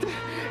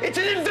It's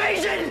an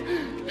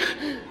invasion!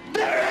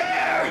 They're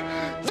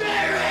here!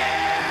 They're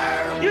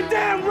here! You're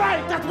damn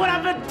right! That's what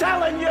I've been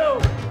telling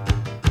you!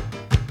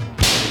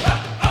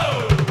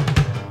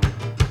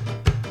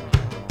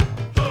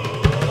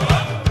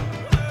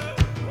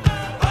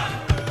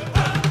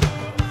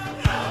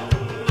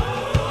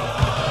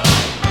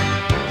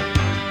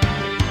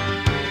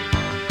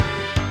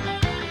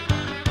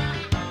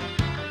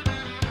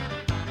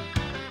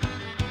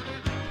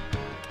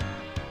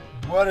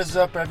 What is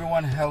up,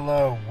 everyone?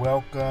 Hello,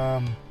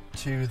 welcome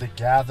to The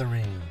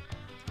Gathering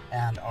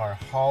and our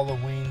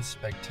Halloween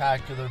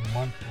spectacular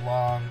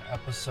month-long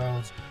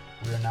episodes.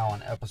 We are now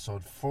on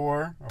episode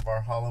 4 of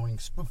our Halloween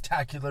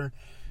spooktacular.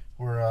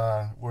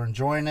 We're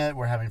enjoying it.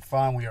 We're having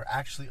fun. We are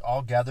actually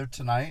all gathered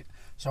tonight,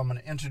 so I'm going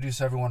to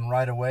introduce everyone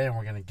right away, and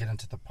we're going to get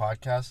into the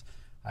podcast.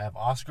 I have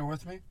Oscar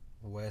with me.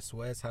 Wes,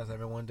 how's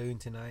everyone doing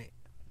tonight?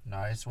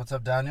 Nice. What's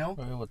up, Daniel?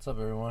 Hey, what's up,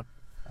 everyone?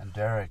 And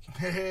Derek.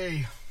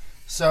 Hey.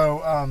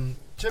 So,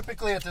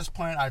 typically at this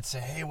point, I'd say,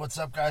 hey, what's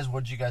up, guys?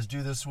 What did you guys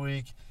do this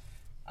week?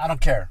 I don't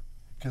care,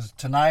 because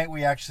tonight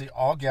we actually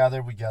all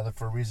gathered. We gathered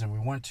for a reason. We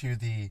went to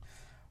the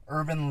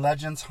Urban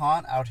Legends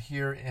Haunt out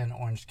here in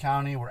Orange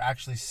County. We're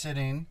actually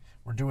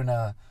we're doing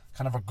a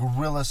kind of a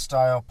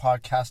guerrilla-style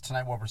podcast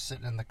tonight while we're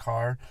sitting in the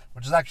car,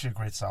 which is actually a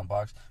great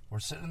soundbox. We're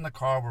sitting in the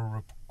car.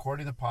 We're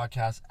recording the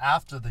podcast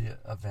after the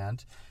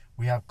event.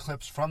 We have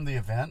clips from the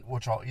event,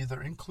 which I'll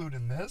either include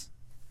in this,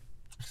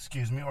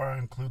 or I'll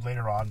include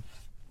later on,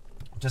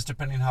 just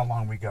depending how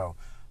long we go.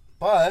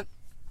 But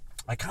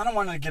I kind of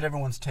wanted to get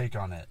everyone's take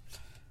on it,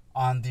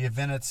 on the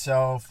event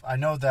itself. I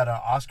know that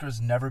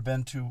Oscar's never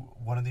been to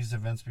one of these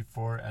events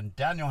before, and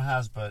Daniel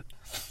has, but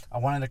I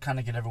wanted to kind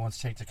of get everyone's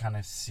take to kind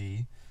of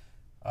see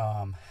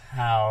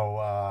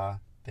how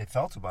they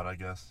felt about it, I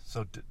guess.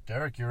 So,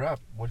 Derek, you're up.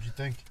 What'd you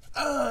think?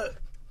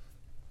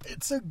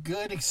 It's a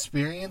good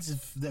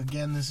experience.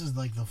 Again, this is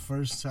like the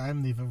first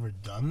time they've ever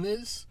done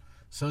this.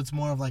 So it's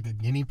more of like a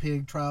guinea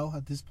pig trial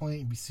at this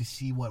point, to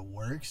see what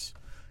works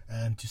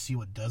and to see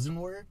what doesn't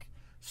work.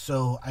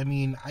 So, I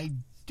mean, I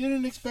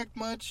didn't expect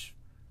much,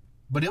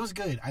 but it was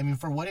good. I mean,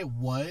 for what it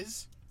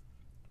was,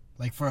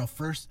 like for a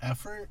first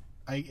effort,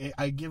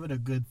 I give it a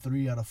good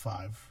 3 out of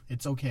 5.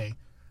 It's okay.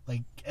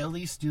 Like, at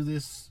least do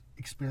this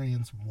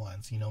experience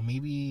once. You know,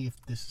 maybe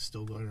if this is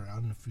still going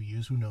around in a few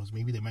years, who knows?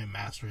 Maybe they might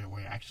master it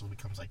where it actually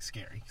becomes like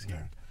scary.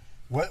 Yeah.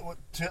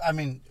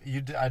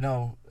 I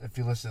know if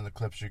you listen to the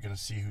clips, you're going to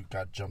see who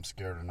got jump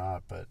scared or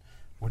not, but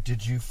what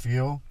did you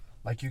feel?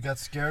 Like you got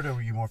scared, or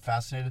were you more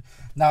fascinated?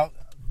 Now,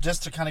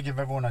 just to kind of give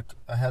everyone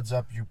a heads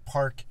up, you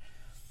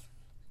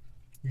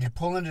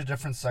pull into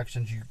different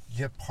sections, you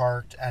get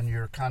parked, and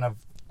you're kind of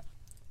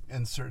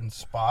in certain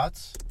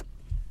spots.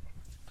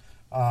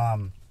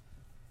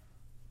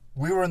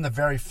 We were in the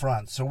very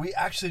front, so we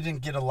actually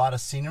didn't get a lot of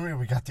scenery.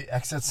 We got the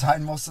exit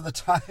sign most of the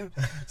time.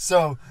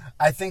 So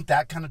I think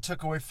that kind of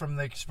took away from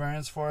the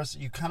experience for us.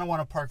 You kind of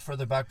want to park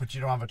further back, but you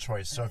don't have a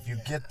choice. So if you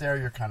get there,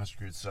 you're kind of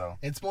screwed. So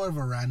it's more of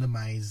a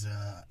randomized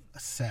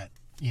set,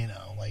 you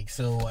know. Like,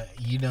 so,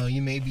 you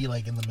may be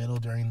like in the middle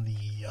during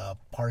the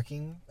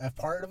parking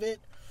part of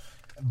it,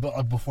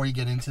 but before you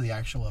get into the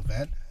actual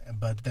event.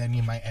 But then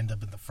you might end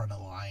up in the front of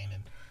the line,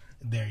 and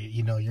there,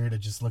 you're to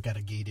just look at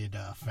a gated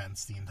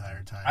fence the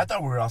entire time. I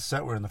thought we were all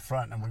set. We're in the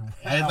front, and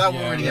I thought we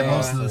were going to get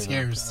most of the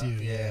scares too.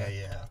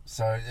 Yeah.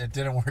 So it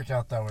didn't work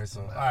out that way.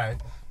 So all right,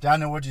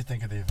 Daniel, what did you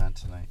think of the event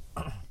tonight?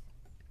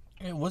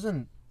 It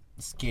wasn't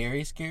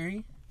scary.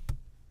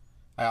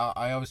 I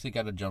obviously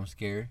got a jump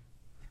scare,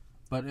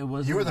 but it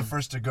was. You were the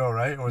first to go,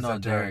 right? Or was that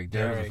Derek?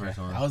 Derek was the first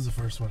one. I was the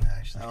first one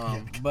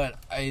actually.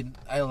 But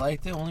I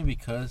liked it only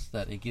because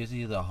that it gives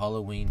you the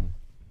Halloween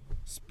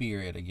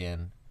spirit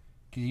again.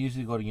 Because you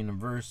usually go to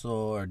Universal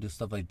or do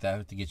stuff like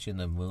that to get you in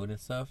the mood and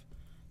stuff.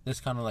 This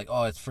kind of like,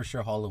 it's for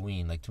sure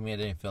Halloween. Like, to me, I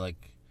didn't feel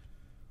like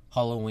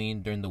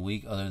Halloween during the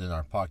week other than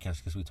our podcast,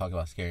 because we talk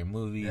about scary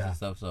movies and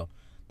stuff. So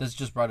this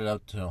just brought it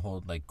up to a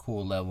whole like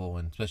cool level,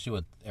 and especially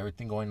with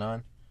everything going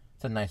on,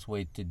 it's a nice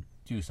way to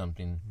do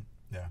something.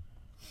 Yeah.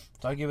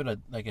 So I give it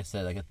like I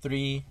said, like a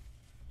 3.5.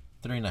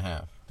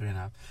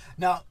 3.5.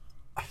 Now,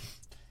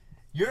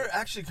 you're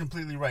actually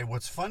completely right.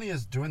 What's funny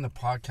is doing the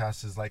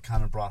podcast is like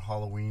kind of brought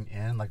Halloween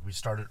in. Like we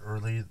started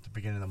early at the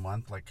beginning of the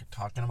month, like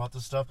talking about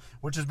this stuff,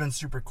 which has been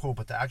super cool.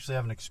 But to actually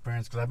have an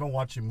experience, because I've been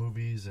watching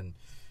movies and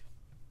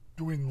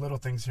doing little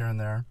things here and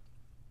there.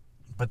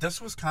 But this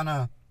was kind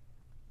of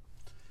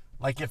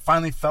like, it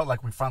finally felt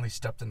like we finally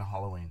stepped into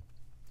Halloween.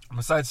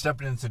 Besides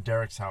stepping into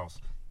Derek's house.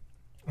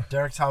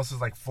 Derek's house is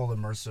like full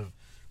immersive,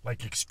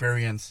 like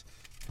experience.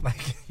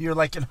 Like you're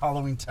like in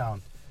Halloween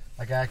Town.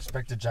 Like, I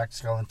expected Jack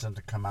Skellington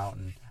to come out,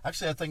 and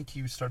actually, I think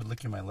he started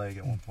licking my leg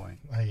at one point.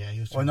 Oh, yeah, he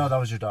was. Oh, no, that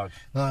was your dog.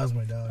 No, that was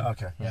my dog.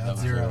 Okay. Yeah,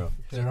 that's 0.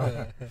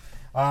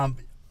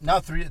 Now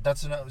 3.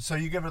 That's enough. So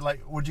you give it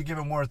like, would you give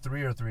it more a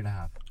 3 or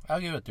 3.5?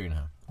 I'll give it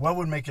 3.5. What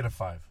would make it a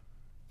 5?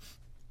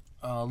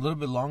 A little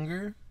bit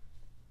longer,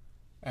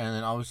 and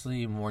then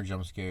obviously more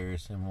jump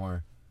scares and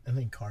more. I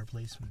think car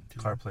placement too.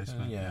 Car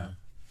placement. Yeah.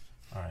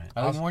 All right.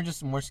 I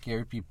think more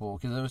scary people,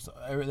 because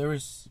there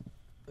was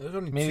There's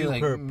only maybe two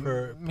like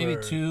per maybe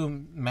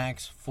 2,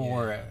 max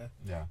 4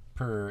 Yeah.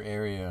 per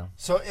area.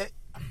 So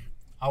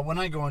when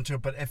I go into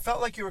it, but it felt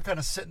like you were kind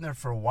of sitting there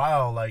for a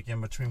while, like in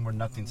between where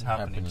nothing's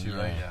happening too,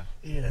 right? Yeah.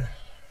 Yeah.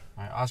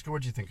 All right, Oscar,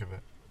 what'd you think of it?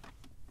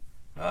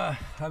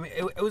 I mean,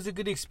 it was a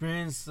good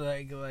experience,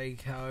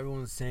 like how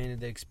everyone's saying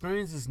it. The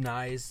experience is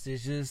nice.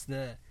 It's just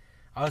that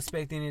I was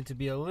expecting it to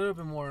be a little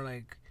bit more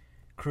like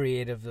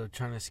creative of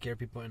trying to scare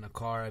people in a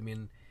car. I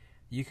mean,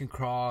 you can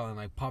crawl and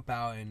like pop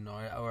out and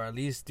or at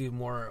least do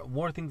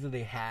more things that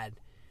they had.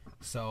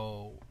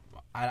 So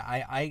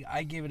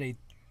I give it a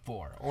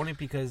 4 only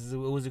because it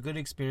was a good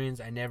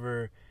experience. I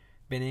never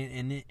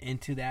been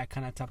into that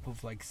kind of type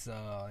of like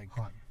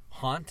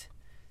haunt.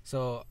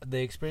 So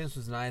the experience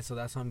was nice. So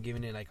that's why I'm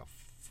giving it like a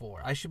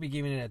 4. I should be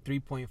giving it a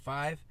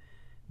 3.5,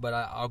 but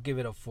I'll give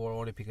it a 4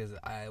 only because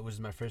it was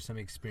my first time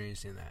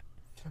experiencing that.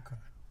 Okay.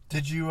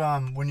 Did you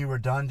when you were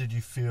done? Did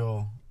you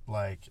feel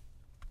like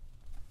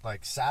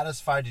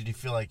satisfied? Did you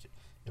feel like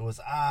it was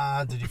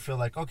Did you feel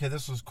like, okay,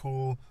 this was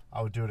cool,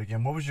 I would do it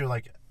again? What was your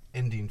like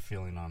ending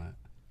feeling on it?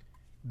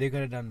 They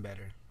could have done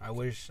better. I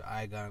wish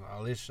I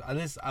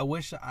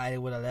wish I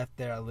would have left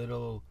there a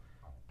little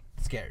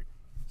scared.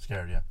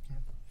 Scared, yeah.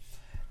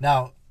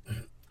 Now,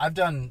 I've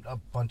done a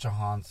bunch of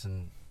haunts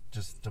and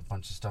just a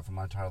bunch of stuff in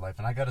my entire life,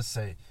 and I gotta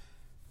say,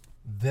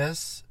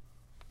 this,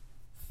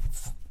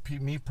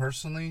 me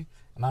personally,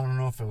 and I don't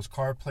know if it was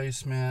car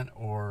placement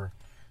or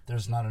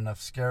there's not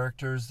enough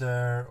characters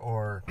there,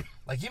 or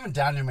like even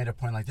Daniel made a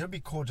point like it'd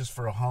be cool just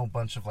for a whole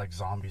bunch of like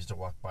zombies to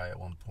walk by at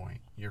one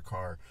point your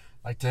car,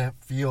 like to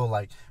feel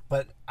like.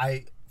 But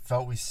I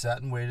felt we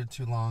sat and waited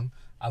too long.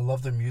 I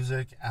love the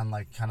music and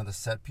like kind of the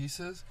set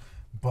pieces,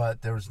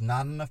 but there was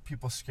not enough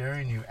people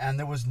scaring you, and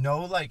there was no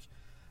like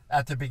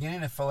at the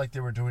beginning it felt like they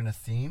were doing a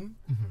theme,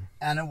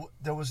 and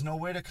there was no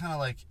way to kind of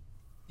like,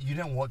 you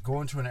didn't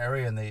go into an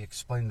area and they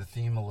explained the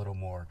theme a little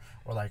more,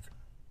 or like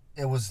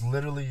it was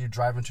literally you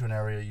drive into an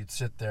area, you'd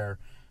sit there,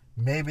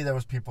 maybe there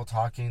was people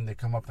talking, they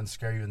come up and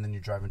scare you, and then you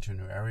drive into a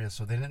new area.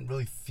 So they didn't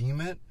really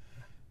theme it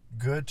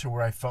good to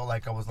where I felt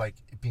like I was like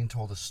being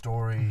told a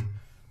story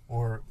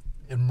or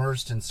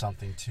immersed in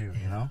something too,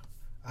 you know?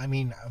 I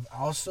mean,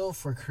 also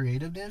for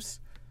creativeness,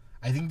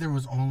 I think there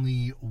was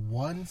only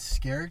one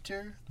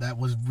character that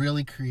was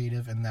really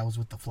creative, and that was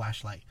with the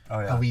flashlight.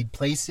 Oh, yeah. How he'd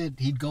place it,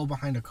 he'd go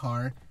behind a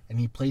car, and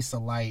he'd place a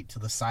light to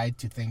the side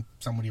to think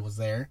somebody was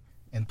there,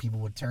 and people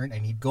would turn,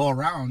 and he'd go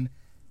around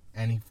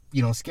and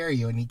he'd, scare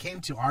you. And he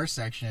came to our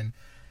section,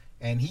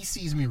 and he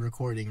sees me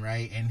recording,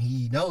 right? And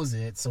he knows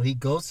it, so he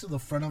goes to the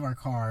front of our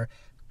car,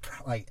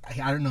 like,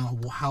 I don't know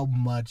how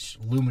much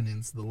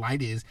luminance the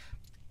light is,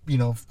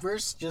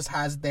 first just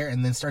has it there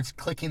and then starts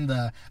clicking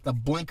the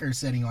blinker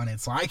setting on it,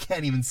 so I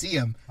can't even see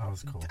him. That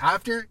was cool.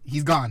 After,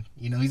 he's gone.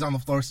 He's on the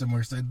floor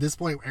somewhere. So at this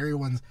point,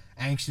 everyone's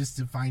anxious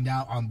to find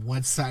out on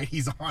what side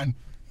he's on.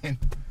 And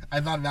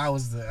I thought that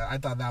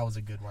was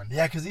a good one.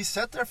 Yeah, because he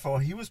sat there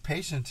he was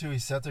patient too. He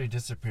sat there, he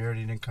disappeared,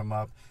 he didn't come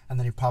up, and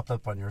then he popped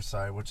up on your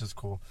side, which is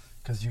cool.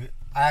 Because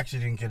I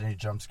actually didn't get any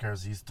jump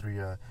scares. These 3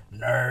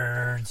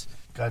 nerds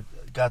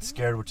got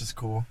scared, which is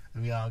cool.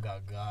 We all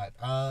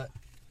got.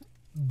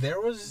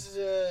 There was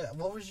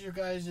what was your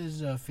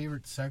guys'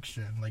 favorite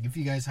section? Like, if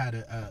you guys had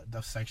a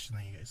section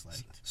that you guys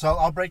liked. So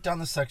I'll break down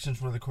the sections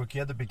really quick.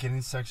 You had the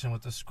beginning section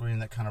with the screen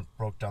that kind of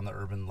broke down the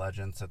urban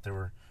legends that they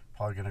were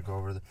probably going to go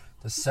over.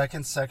 The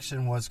second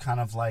section was kind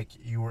of like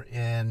you were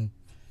in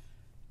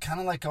kind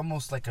of like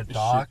almost like a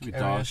dock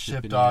area,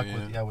 ship dock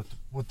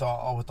with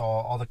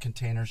all the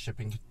containers,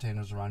 shipping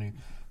containers around you.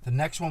 The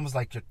next one was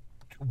like a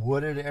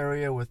wooded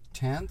area with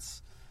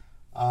tents.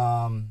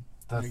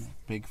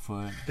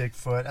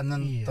 Bigfoot, and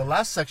then the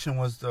last section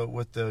was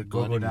with the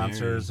go-go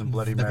dancers and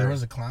Bloody Mary. There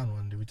was a clown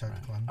one. Did we talk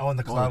to clown? Oh, and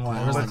the clown one.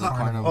 The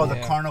carnival. Oh,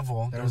 the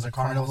carnival. There was a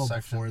carnival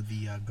section before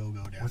the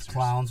go-go dancers with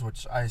clowns,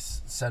 which I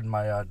said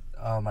my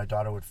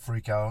daughter would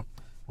freak out,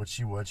 which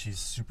she would. She's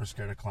super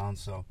scared of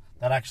clowns, so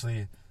that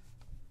actually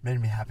made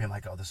me happy. I'm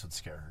like, oh, this would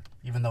scare her,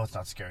 even though it's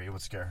not scary. It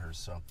would scare her.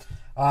 So,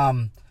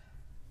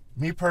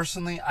 me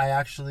personally, I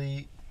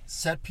actually.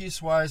 Set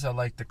piece wise, I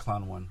liked the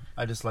clown one.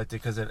 I just liked it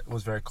because it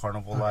was very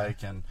carnival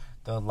like, and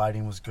the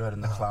lighting was good,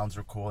 and the clowns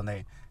were cool, and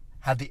they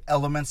had the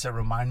elements that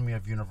remind me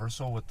of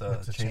Universal with the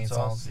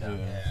chainsaws.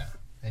 Yeah.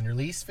 And your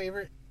least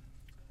favorite?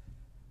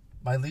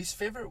 My least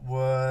favorite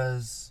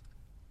was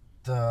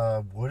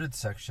the wooded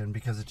section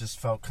because it just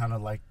felt kind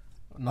of like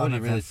nobody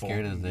really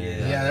scared us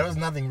there. Yeah, there was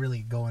nothing really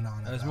going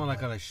on. It was more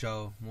like a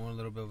show, more a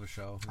little bit of a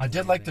show. I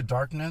did like the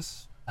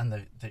darkness and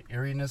the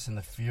eeriness and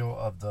the feel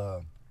of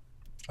the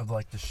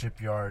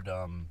shipyard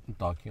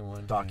docking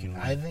one.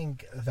 I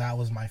think that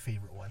was my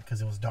favorite one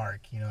because it was dark.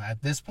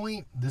 At this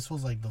point, this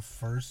was like the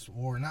first,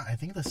 or not, I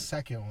think the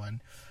second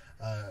one,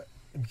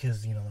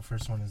 because the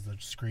first one is the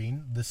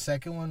screen. The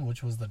second one,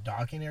 which was the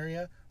docking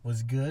area,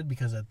 was good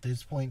because at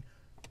this point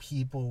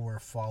people were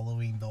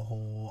following the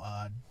whole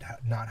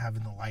not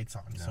having the lights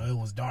on, so it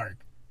was dark,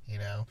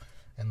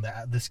 and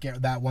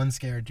that one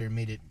character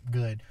made it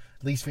good.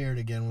 Least favorite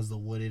again was the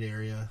wooded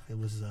area. It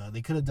was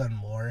they could have done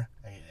more.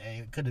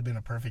 It could have been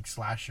a perfect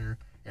slasher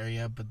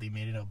area, but they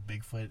made it a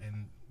Bigfoot,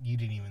 and you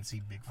didn't even see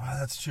Bigfoot. Oh,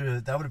 that's true.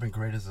 That would have been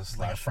great as a Like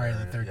slash. a Friday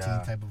the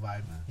 13th type of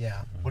vibe.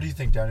 Yeah. What do you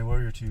think, Danny? What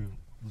are your two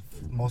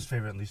most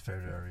favorite and least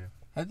favorite area?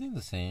 I think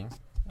the same.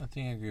 I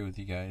think I agree with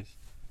you guys.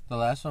 The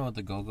last one with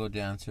the go-go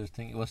dancers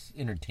thing, it was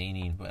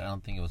entertaining, but I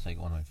don't think it was like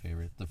one of my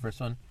favorites. The first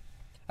one,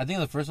 I think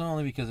the first one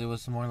only because it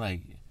was more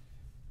like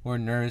we're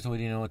nerds, we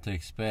didn't know what to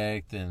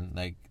expect, and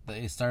like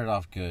it started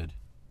off good.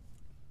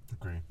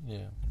 Agree.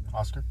 Yeah.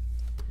 Oscar?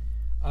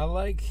 I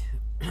like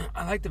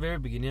the very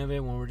beginning of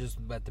it when we're just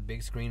at the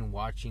big screen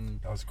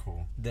watching That was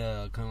cool.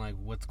 the kind of like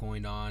what's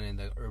going on and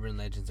the urban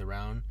legends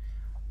around.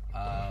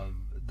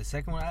 The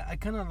second one, I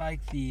kind of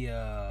like the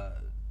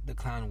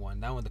clown one.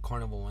 That one, the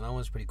carnival one, that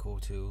one's pretty cool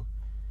too.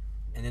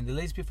 And then the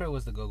least preferred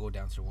was the go-go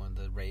dancer one,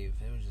 the rave.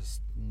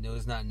 It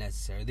was not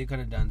necessary. They could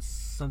have done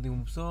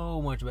something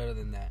so much better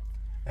than that.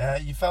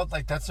 You felt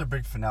like that's a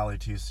big finale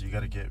too, so you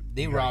got to get.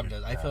 They robbed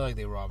us. I feel like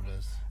they robbed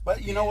us.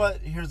 But you know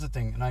what? Here's the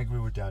thing, and I agree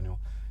with Daniel.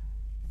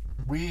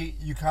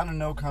 You kind of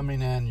know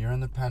coming in, you're in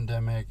the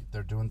pandemic,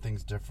 they're doing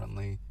things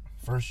differently.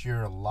 First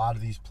year, a lot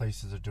of these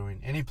places are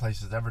doing, any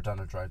place has ever done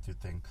a drive-through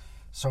thing.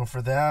 So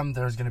for them,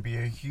 there's going to be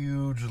a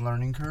huge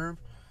learning curve.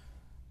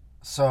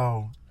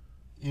 So,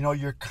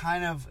 you're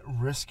kind of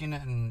risking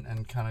it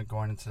and kind of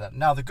going into that.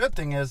 Now, the good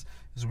thing is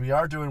we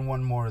are doing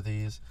one more of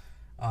these.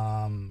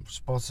 We're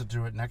supposed to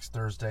do it next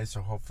Thursday,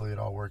 so hopefully it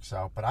all works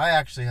out. But I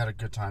actually had a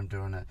good time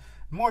doing it.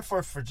 More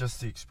for just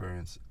the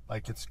experience.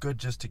 Like, it's good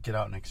just to get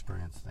out and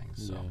experience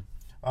things. So,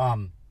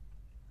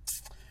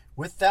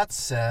 with that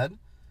said,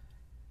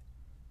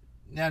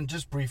 and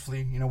just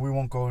briefly, we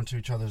won't go into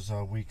each other's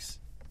weeks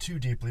too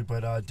deeply,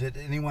 but did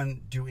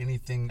anyone do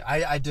anything?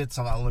 I did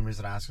some. The only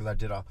reason I asked is I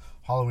did a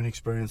Halloween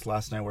experience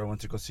last night where I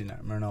went to go see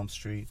Nightmare on Elm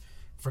Street.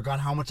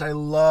 Forgot how much I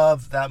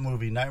love that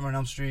movie, Nightmare on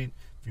Elm Street.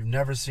 If you've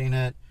never seen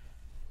it,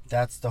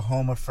 that's the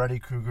home of Freddy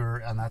Krueger,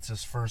 and that's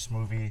his first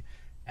movie,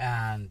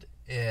 and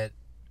it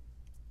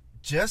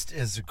just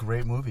is a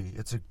great movie.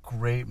 It's a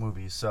great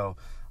movie. So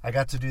I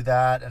got to do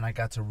that, and I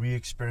got to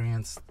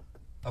re-experience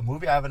a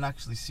movie I haven't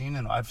actually seen.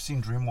 And I've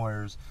seen Dream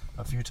Warriors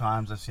a few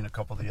times. I've seen a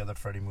couple of the other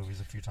Freddy movies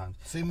a few times.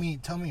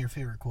 Tell me your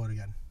favorite quote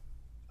again.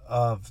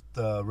 Of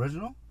the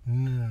original?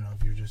 No.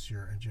 If you're just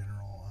your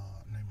general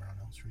Nightmare on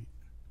Elm Street.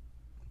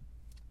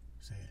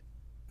 Say it.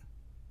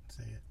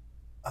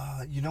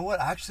 You know what?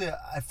 Actually,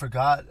 I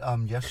forgot.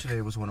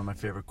 Yesterday was one of my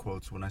favorite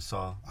quotes when I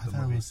saw the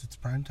movie. It's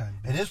primetime.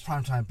 It is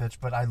primetime, bitch.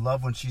 But I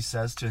love when she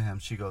says to him,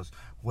 she goes,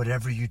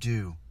 "Whatever you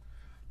do,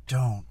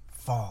 don't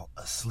fall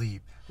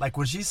asleep." Like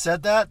when she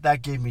said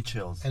that gave me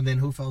chills. And then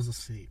who falls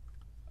asleep?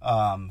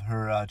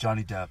 Her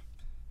Johnny Depp.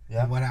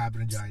 Yeah. And what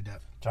happened to Johnny Depp?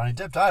 Johnny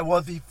Depp died.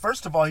 Well,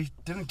 first of all, he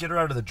didn't get her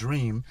out of the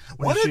dream.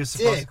 What a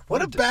dick!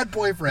 What a bad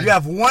boyfriend! You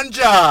have one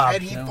job.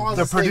 And he falls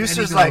the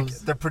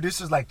asleep.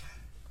 producer's like,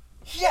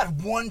 he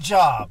had one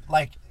job.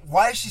 Like,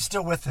 why is she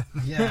still with him?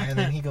 Yeah, and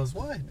then he goes,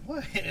 "What?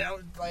 And I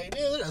was like,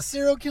 dude, a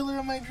serial killer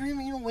in my dream,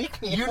 and you don't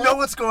wake me up." You know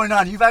what's going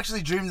on. You've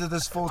actually dreamed of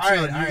this full too,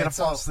 and you're gonna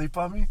fall asleep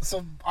on me.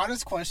 So,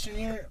 honest question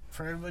here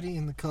for everybody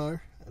in the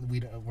car.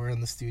 We're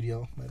in the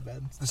studio. My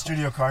bad. The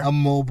studio car. A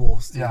mobile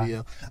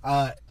studio.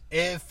 Yeah.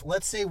 If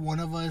let's say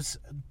one of us,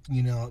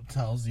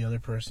 tells the other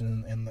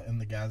person in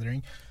the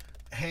gathering,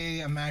 "Hey,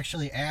 I'm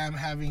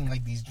having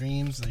like these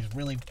dreams, these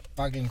really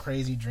fucking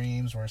crazy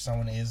dreams where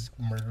someone is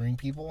murdering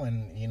people,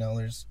 and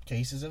there's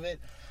cases of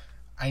it.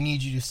 I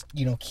need you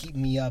to keep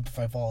me up if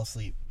I fall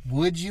asleep."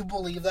 Would you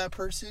believe that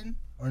person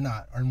or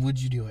not, or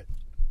would you do it?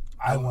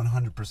 I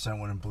 100%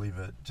 wouldn't believe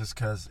it, just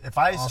because if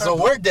I start. So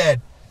we're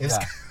dead.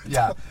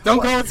 Yeah.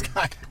 Don't go with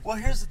Sky. Well,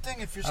 here's the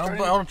thing: if you're I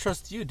starting, don't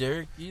trust you,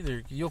 Derek,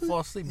 either. You'll fall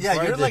asleep. yeah,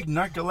 before I you're did. like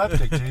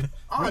narcoleptic, dude.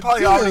 Oh, We're probably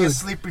dude. already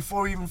asleep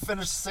before we even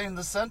finish saying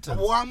the sentence.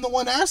 Well, I'm the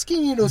one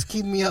asking you to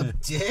keep me up,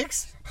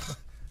 dicks.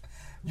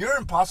 You're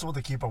impossible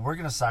to keep up. We're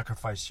gonna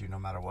sacrifice you no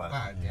matter what.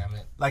 God damn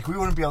it. Like we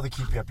wouldn't be able to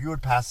keep you up. You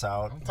would pass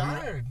out. I'm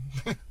tired.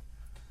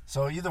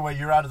 So either way,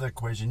 you're out of the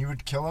equation. You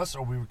would kill us,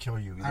 or we would kill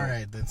you. Either All way.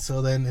 right, then.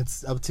 So then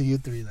it's up to you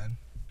three then.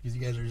 Because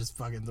you guys are just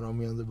fucking throwing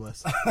me on the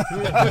bus.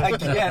 I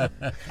can't.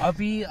 I'll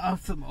be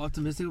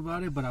optimistic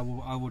about it, but I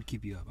would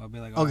keep you up. I'll be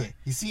like, Okay, right.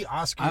 you see,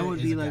 Oscar. I would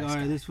is be a like, bad all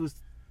right, guy. this was.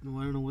 I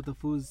don't know what the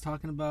fool's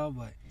talking about,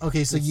 but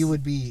Okay, so you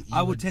would be.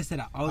 I would test it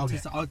out. Okay.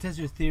 I'll test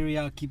your theory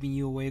out, keeping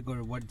you awake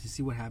or what to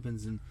see what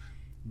happens, and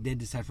then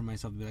decide for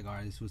myself to be like, all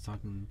right, this was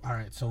talking. All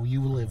right, so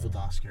you live with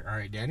Oscar. All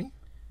right, Danny.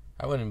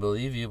 I wouldn't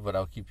believe you, but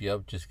I'll keep you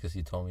up just because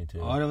he told me to.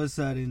 All of a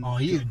sudden. Oh,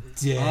 you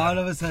did. All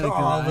of a sudden.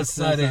 All of a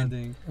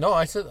sudden. No,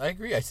 I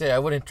agree. I said I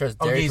wouldn't trust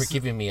Derek Okay, for so-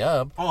 keeping me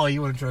up. Oh,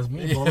 you wouldn't trust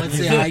me. Well, let's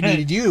say I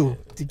needed you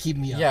to keep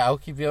me up. Yeah, I'll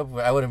keep you up,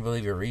 but I wouldn't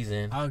believe your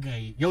reason.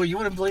 Okay. Yo, you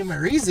wouldn't believe my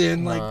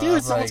reason. Like, No, dude,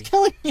 I'm someone's like-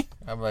 killing me.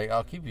 I'm like,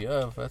 I'll keep you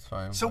up. That's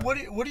fine. So but-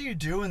 what do you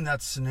do in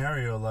that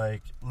scenario?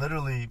 Like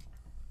literally,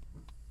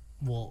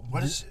 Well,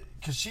 what is?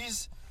 Because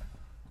she's.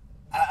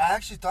 I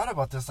actually thought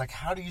about this. Like,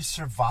 how do you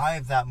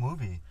survive that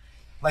movie?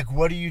 Like,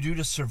 what do you do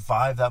to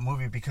survive that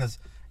movie? Because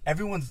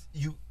everyone's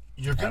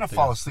you're gonna to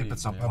fall go asleep sleep, at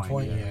some yeah.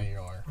 point. Yeah, you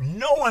are.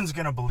 No one's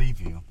gonna believe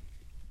you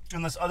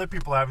unless other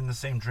people are having the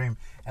same dream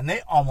and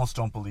they almost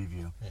don't believe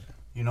you. Yeah.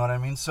 You know what I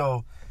mean?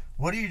 So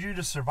what do you do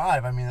to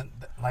survive? I mean,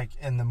 like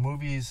in the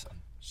movies,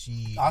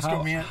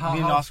 Oscar, me and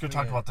Oscar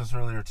talked about this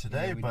earlier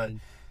today, but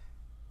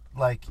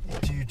like,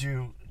 do you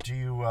do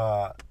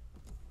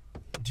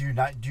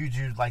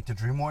like the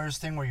Dream Warriors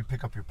thing where you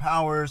pick up your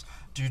powers?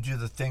 Do you do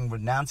the thing what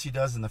Nancy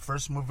does in the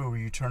first movie where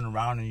you turn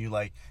around and you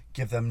like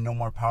give them no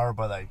more power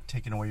by like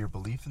taking away your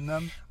belief in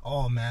them?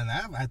 Oh man,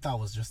 that I thought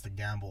was just a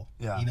gamble.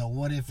 Yeah. You know,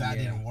 what if that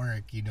didn't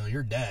work? You know,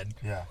 you're dead.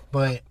 Yeah.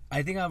 But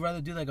I think I'd rather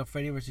do like a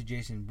Freddy versus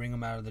Jason, bring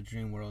him out of the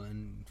dream world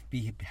and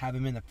have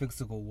him in the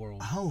physical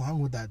world. how long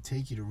would that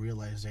take you to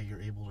realize that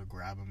you're able to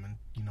grab him and,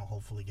 you know,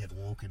 hopefully get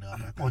woken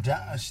up? At Well,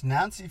 that moment?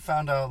 Nancy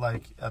found out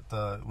like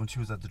when she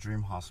was at the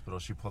Dream Hospital,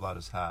 she pulled out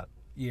his hat.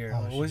 Ear.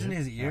 Oh, she Wasn't did?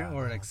 his ear Yeah,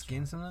 or no, like that's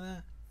skin, something like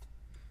that?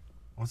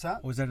 What's that?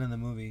 Or was that in the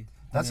movie?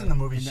 That's in the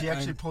movie. in She the-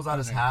 actually pulls out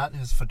his okay. hat,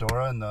 his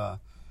fedora, in the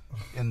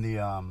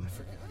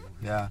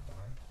yeah.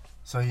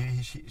 So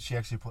she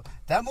actually pulled.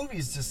 That movie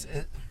is just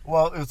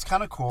it's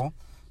kind of cool.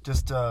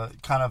 Just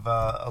kind of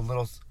a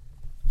little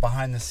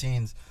behind the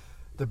scenes.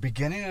 The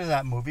beginning of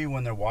that movie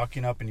when they're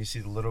walking up and you see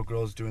the little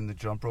girls doing the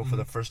jump rope for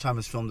the first time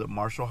is filmed at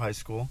Marshall High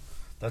School.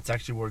 That's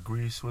actually where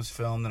Grease was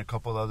filmed and a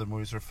couple of other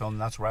movies were filmed.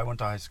 And that's where I went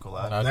to high school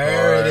at.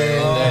 There it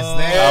is. I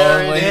There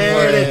was it waiting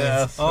for it.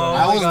 is. Oh,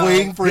 I my was God.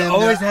 waiting for He him.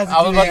 always has to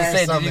I was do about to that.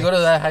 say, did you go to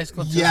that high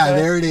school too? Yeah,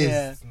 there it is.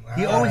 Yeah.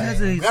 He always has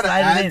to We gotta slide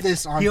add it in.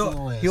 this onto the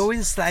list. He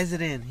always slides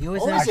it in. He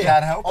always Oh, has I to.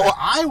 can't help it. Oh,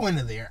 I went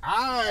to there.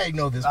 I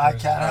know this person. I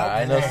can't help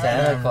I it. know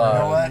Santa Claus. You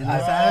know what? You know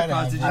Santa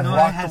Claus. Did you I've know I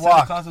walked had the Santa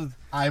walk. Claus with?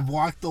 I've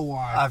walked the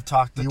walk. I've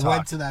talked the You talk.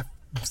 went to that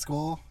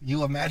school?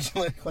 You imagine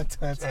when you went to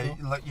that school? Hey,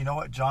 look, you know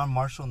what? John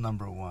Marshall,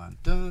 #1.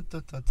 Dun,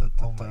 dun, dun, dun,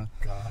 Oh dun, my dun.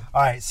 god.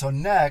 All right, so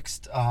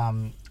next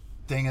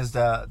thing is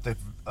that the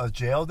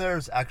jail there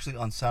is actually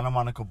on Santa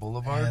Monica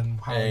Boulevard, And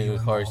how are Hey, you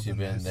of course involved you've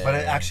in been this? there. but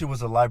it actually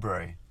was a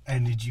library.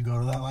 And did you go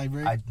to that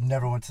library? I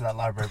never went to that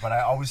library, but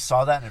I always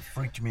saw that and it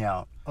freaked me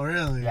out. Oh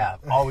really? Yeah,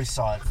 always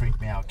saw it, freaked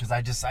me out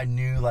because I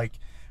knew like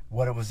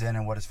what it was in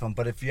and what it's filmed.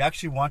 But if you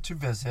actually want to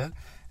visit,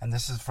 and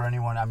this is for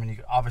anyone, I mean,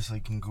 you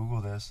obviously can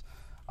Google this.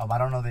 I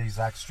don't know the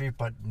exact street,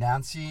 but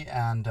Nancy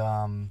and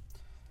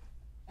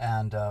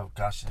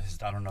gosh,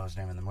 I don't know his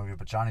name in the movie,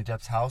 but Johnny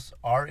Depp's house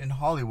are in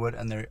Hollywood,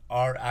 and they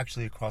are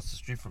actually across the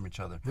street from each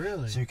other.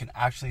 Really? So you can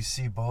actually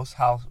see both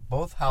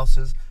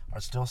houses are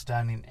still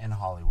standing in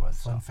Hollywood.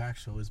 Fun So. fact,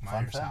 so is Fun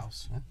Myers' fact,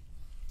 house. yeah.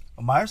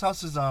 Myers'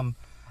 house is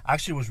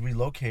actually was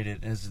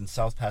relocated and is in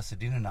South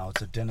Pasadena now.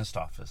 It's a dentist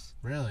office.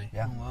 Really?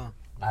 Yeah, Oh, wow.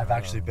 I've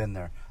actually been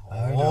there.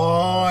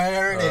 Oh,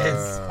 there it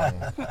is.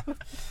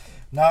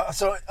 Now,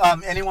 so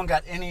anyone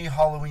got any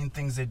Halloween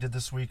things they did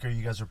this week, or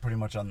you guys are pretty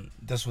much on?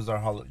 This was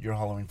your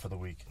Halloween for the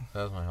week.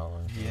 That was my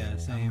Halloween. Yeah,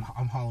 same.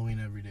 I'm Halloween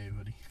every day,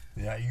 buddy.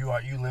 Yeah, you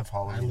are. You live I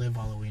Halloween. live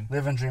Halloween.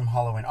 Live and dream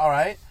Halloween. All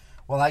right.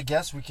 Well, I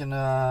guess we can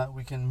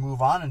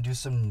move on and do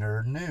some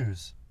nerd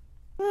news.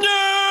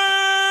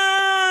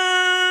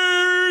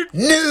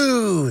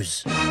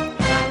 News!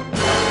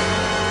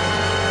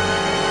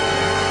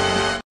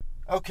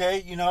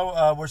 Okay,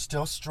 we're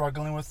still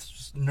struggling with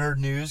nerd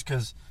news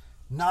because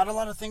not a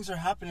lot of things are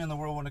happening in the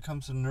world when it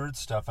comes to nerd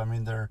stuff. I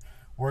mean, they're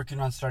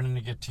working on starting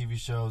to get TV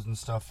shows and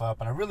stuff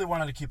up, and I really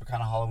wanted to keep it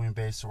kind of Halloween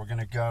based, so we're going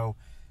to go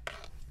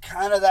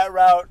kind of that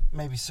route,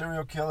 maybe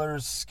serial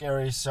killers,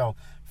 scary. So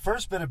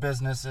first bit of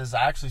business is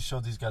I actually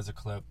showed these guys a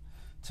clip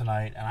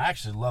tonight, and I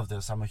actually love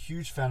this. I'm a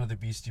huge fan of the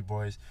Beastie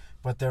Boys,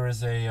 but there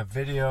is a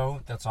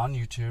video that's on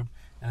YouTube,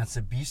 and it's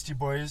the Beastie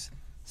Boys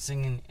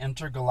singing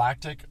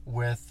Intergalactic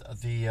with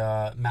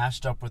the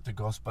mashed up with the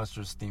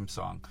Ghostbusters theme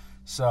song.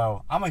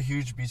 So I'm a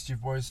huge Beastie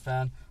Boys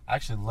fan. I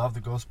actually love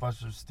the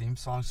Ghostbusters theme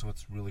song, so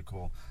it's really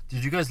cool.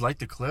 Did you guys like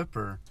the clip?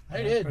 Or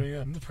I did.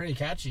 It's pretty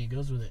catchy. It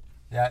goes with it.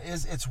 yeah,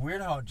 it's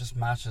weird how it just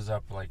matches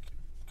up like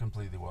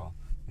completely well.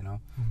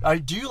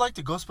 Do you like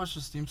the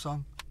Ghostbusters theme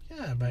song?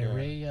 Yeah, by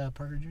Ray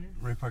Parker Jr.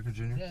 Ray Parker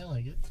Jr. Yeah, I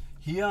like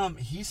it.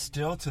 He's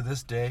still to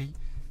this day,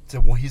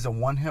 he's a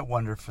one-hit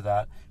wonder for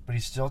that, but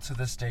he still to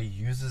this day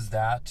uses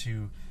that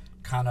to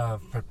kind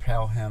of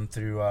propel him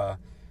through.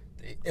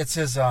 It's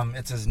his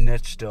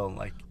niche still.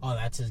 Like, Oh,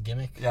 that's his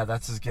gimmick. yeah,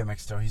 that's his gimmick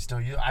still. He's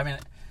still I mean,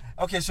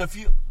 okay, so if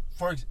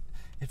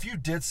you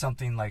did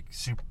something like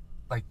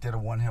did a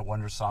one-hit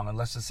wonder song, and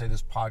let's just say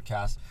this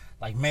podcast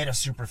like made us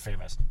super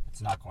famous,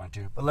 it's not going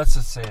to, but let's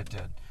just say it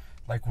did.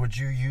 Like, would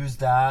you use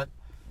that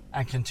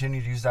and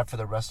continue to use that for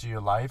the rest of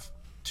your life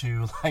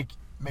to like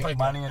make Like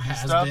money and do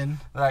has stuff? been.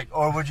 Like,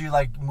 or would you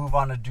like move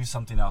on and do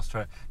something else?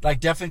 Try like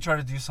definitely try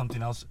to do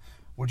something else.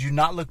 Would you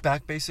not look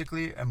back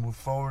basically and move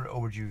forward,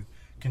 or would you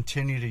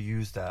continue to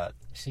use that?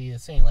 See,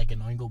 it's saying like an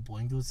Oingo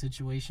Boingo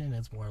situation.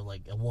 It's more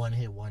like a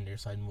one-hit wonder,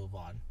 so I'd move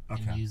on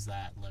Okay. and use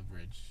that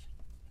leverage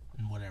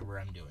in whatever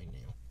I'm doing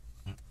new.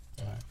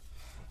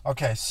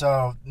 Okay,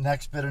 so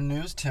next bit of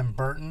news: Tim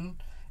Burton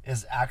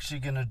is actually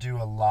going to do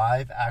a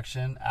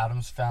live-action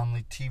Addams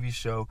Family TV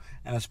show,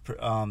 and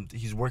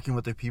he's working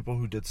with the people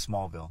who did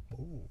Smallville.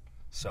 Ooh.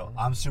 So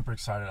I'm super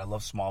excited. I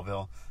love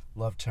Smallville,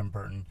 love Tim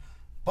Burton,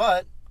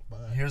 but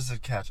here's the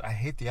catch: I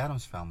hate the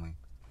Addams Family.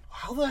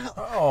 How the hell?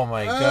 Oh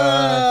my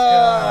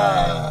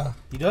god.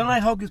 You don't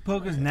like Hocus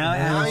Pocus now?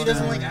 Now he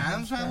doesn't Family? like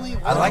Addams Family?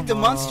 I like the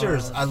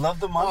Munsters. I love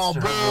the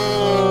Munsters.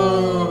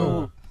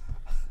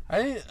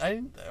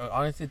 I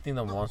honestly think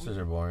the monsters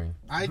are boring.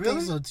 I Really?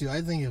 think so too.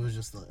 I think it was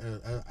just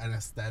an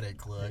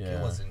aesthetic look. It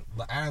Yeah. wasn't.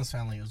 The Addams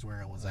Family was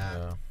where it was at.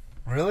 Yeah.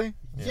 Really?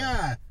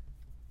 Yeah.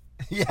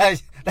 Yeah,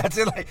 that's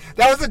it. Like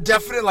that was a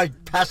definite, like,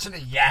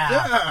 passionate.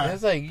 Yeah.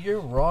 It's like, you're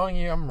wrong,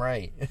 I'm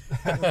right.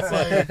 It's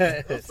like,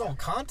 it's no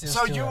contest.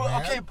 So to you it,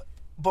 man. okay?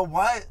 But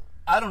why?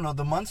 I don't know.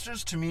 The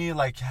Munsters to me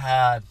like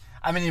had.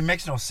 I mean, it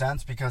makes no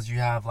sense because you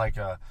have like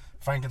a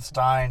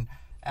Frankenstein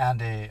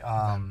and a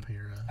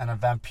Vampira. and a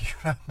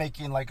vampire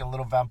making like a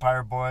little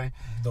vampire boy.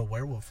 The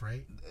werewolf,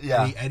 right?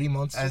 Yeah. Eddie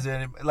Munster. As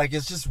in, like,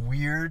 it's just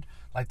weird,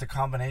 like the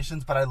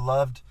combinations. But I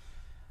loved,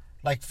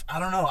 like, I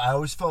don't know. I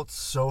always felt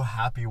so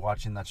happy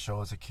watching that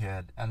show as a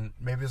kid, and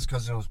maybe it's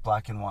because it was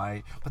black and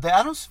white. But the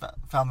Addams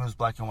Family was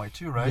black and white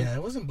too, right? Yeah,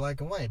 it wasn't black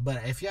and white.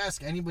 But if you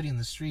ask anybody in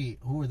the street,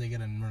 who are they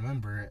gonna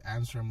remember?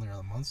 Addams Family or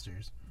the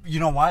Munsters? You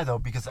know why though?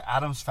 Because the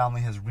Addams Family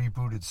has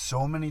rebooted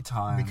so many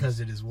times. Because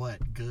it is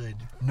what? Good.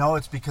 No,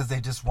 it's because they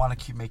just want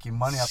to keep making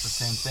money off the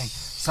same thing.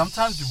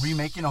 Sometimes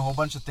remaking a whole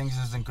bunch of things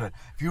isn't good.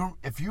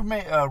 If you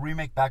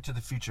remake Back to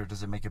the Future,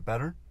 does it make it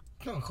better?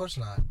 No, of course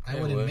not. I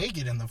It wouldn't would. make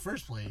it in the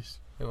first place.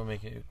 It will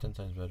make it 10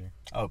 times better.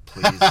 Oh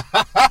please,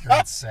 you're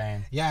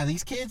insane. Yeah,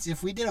 these kids.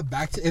 If we did a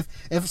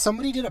if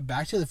somebody did a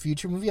Back to the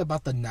Future movie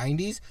about the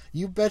 '90s,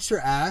 you bet your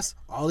ass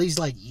all these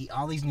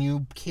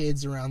new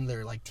kids around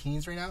their like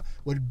teens right now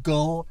would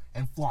go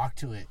and flock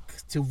to it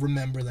to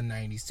remember the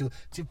 '90s,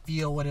 to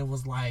feel what it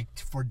was like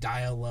for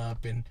dial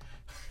up and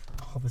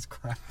all this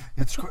crap.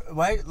 It's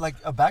right, like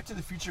a Back to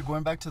the Future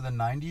going back to the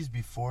 '90s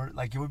before,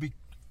 like it would be.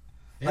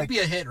 It'd be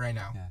a hit right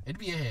now. Yeah. It'd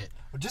be a hit.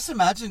 Just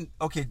imagine,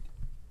 okay,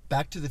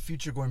 Back to the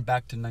Future going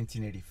back to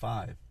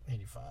 1985,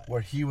 85.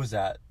 where he was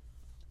at,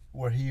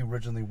 where he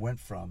originally went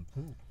from.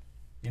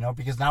 You know,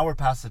 because now we're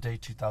past the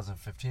date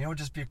 2015. It would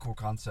just be a cool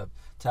concept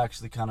to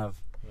actually kind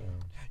of.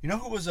 You know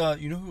who was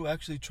who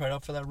actually tried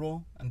out for that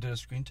role and did a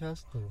screen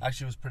test?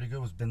 Actually, was pretty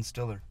good. Was Ben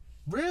Stiller.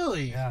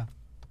 Really? Yeah,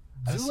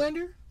 I just-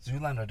 Zoolander?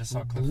 Zoolander. I just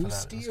saw a clip Blue for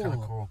that. It was Steel. kind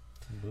of cool.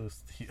 Blue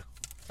Steel.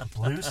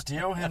 Blue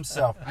Steel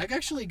himself. I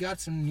actually got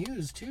some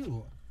news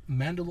too.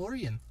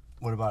 Mandalorian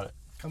What about it?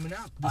 coming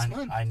out this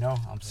month. I know.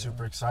 I'm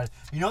super excited.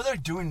 You know they're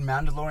doing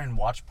Mandalorian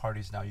watch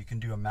parties now. You can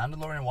do a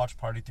Mandalorian watch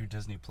party through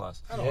Disney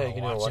Plus. I don't Yeah, want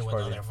you to can do a watch it watch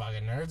with party. other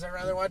fucking nerds. I'd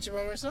rather watch it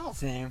by myself.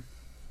 Same.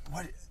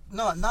 What?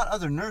 No, not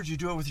other nerds. You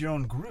do it with your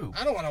own group.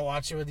 I don't want to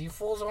watch it with you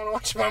fools. I want to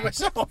watch it by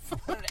myself.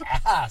 What an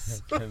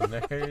ass.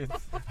 Nerds.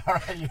 All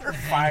right, you're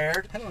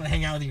fired. I don't want to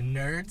hang out with you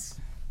nerds.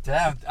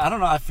 Damn, I don't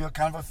know. I feel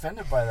kind of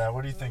offended by that.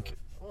 What do you think?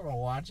 I want to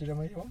watch it at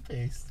my own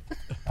pace.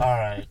 All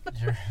right,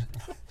 you're.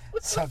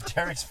 So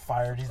Derek's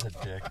fired. He's a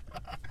dick.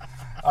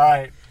 All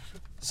right.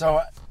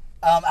 So,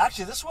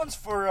 actually, this one's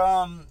for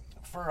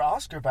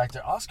Oscar back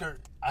there. Oscar,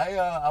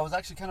 I was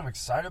actually kind of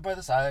excited by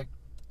this. I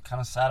kind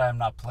of sad I'm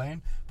not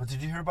playing. But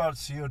did you hear about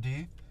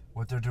COD?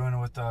 What they're doing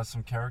with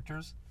some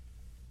characters?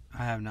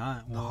 I have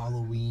not. The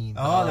Halloween.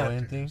 Oh, the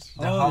Halloween things?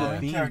 The Oh, Halloween the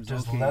themes,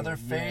 characters, okay,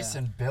 Leatherface yeah.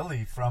 and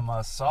Billy from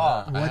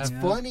Saw. I What's have-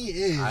 funny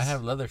is I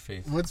have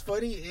Leatherface. What's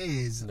funny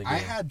is The I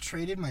game. had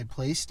traded my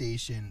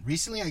PlayStation.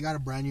 Recently, I got a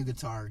brand new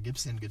guitar,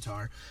 Gibson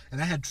guitar,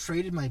 and I had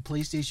traded my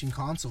PlayStation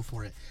console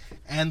for it.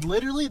 And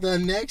literally the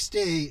next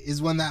day is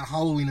when that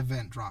Halloween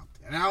event dropped,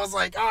 and I was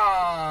like,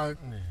 "Ah,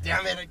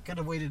 damn it! I could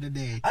have waited a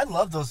day." I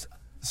love those.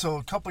 So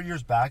a couple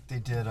years back, they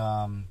did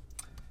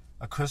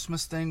a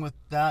Christmas thing with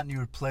that, and you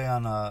would play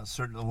on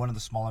one of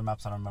the smaller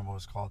maps. I don't remember what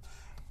it's called.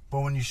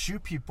 But when you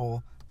shoot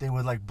people, they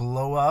would like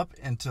blow up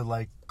into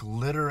like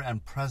glitter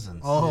and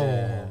presents. Oh,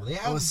 Yeah. they it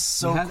have was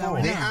so They had that cool.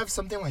 one they Yeah. have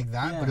something like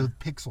that, but Yeah. with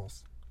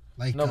pixels.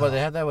 Like No, but they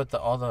had that with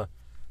all the,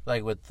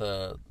 like with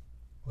the,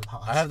 with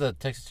I have the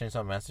Texas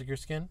Chainsaw Massacre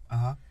skin.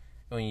 Uh-huh.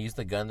 When you use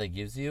the gun that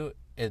gives you,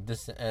 it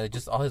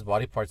just all his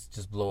body parts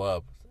just blow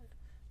up.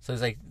 So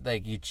it's like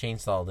you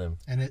chainsawed him.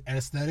 and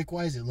aesthetic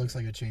wise, it looks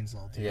like a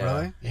chainsaw too. Yeah.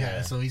 Really?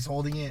 Yeah, so he's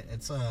holding it.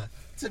 It's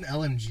an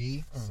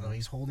LMG, so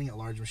he's holding a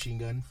large machine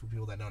gun for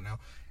people that don't know,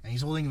 and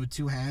he's holding it with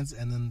two hands.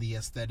 And then the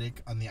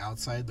aesthetic on the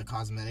outside, the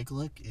cosmetic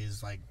look,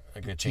 is like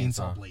Like a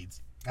chainsaw chainsaw. blades.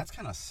 That's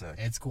kind of sick.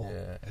 It's cool.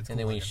 Yeah. It's And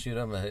then when you looking. shoot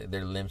them,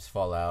 their limbs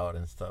fall out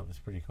and stuff. It's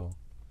pretty cool.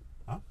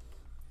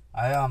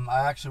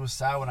 I actually was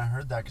sad when I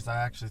heard that because I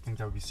actually think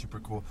that would be super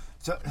cool.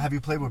 So have you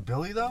played with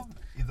Billy though?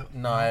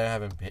 No, I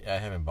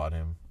haven't bought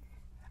him.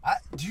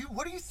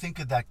 What do you think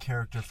of that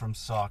character from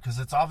Saw? Because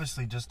it's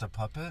obviously just a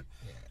puppet.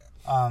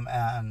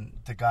 And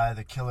the guy,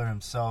 the killer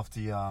himself,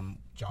 the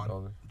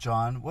John.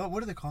 John. What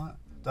do they call it?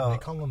 They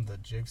call him the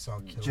Jigsaw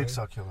Killer.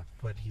 Jigsaw Killer.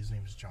 but his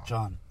name is John.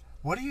 John.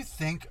 What do you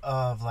think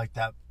of like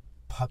that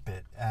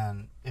puppet?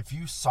 And if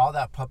you saw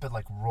that puppet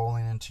like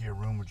rolling into your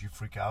room, would you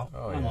freak out?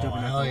 Oh I'm yeah.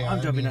 jumping out hell the- I'm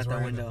that jumping means out the we're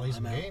gonna window. Play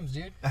some I'm out. games,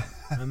 dude.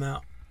 I'm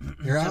out.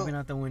 You're out? Jumping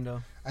out the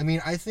window. I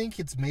mean, I think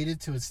it's made it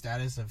to its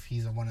status of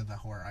he's one of the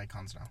horror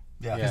icons now.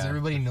 Yeah. Because Yeah.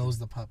 everybody knows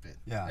the puppet.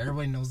 Yeah.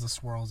 Everybody knows the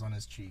swirls on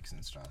his cheeks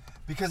and stuff.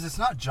 Because it's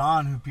not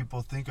John who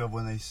people think of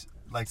when they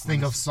like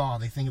think of Saw.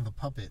 They think of the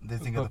puppet. They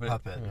think of the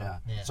puppet. Yeah.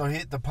 Yeah. So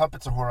the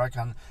puppet's a horror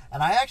icon,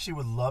 and I actually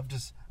would love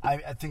to. I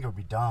think it would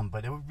be dumb,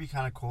 but it would be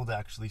kind of cool to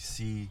actually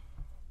see.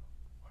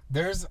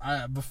 There's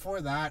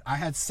before that I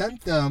had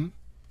sent them,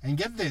 and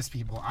get this,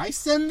 people. I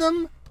send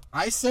them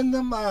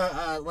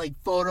like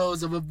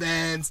photos of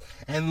events,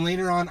 and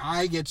later on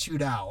I get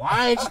chewed out.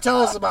 Why didn't you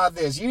tell us about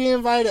this? You didn't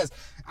invite us.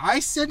 I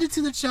send it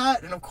to the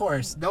chat, and of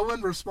course, no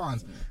one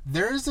responds.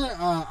 There's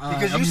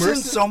Because you send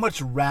so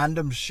much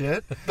random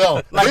shit.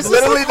 no, Like this is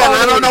literally a that I don't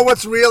Halloween- know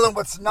what's real and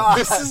what's not.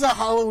 This is a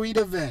Halloween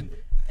event.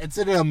 It's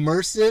an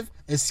immersive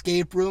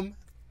escape room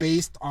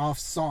based off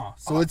Saw.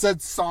 So it's a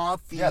Saw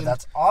themed Yeah,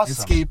 that's awesome.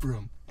 escape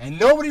room. And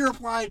nobody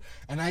replied,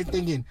 and I'm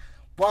thinking,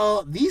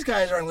 well, these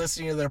guys aren't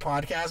listening to their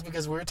podcast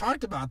because we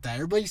talked about that.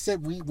 Everybody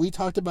said we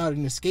talked about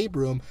an escape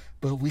room,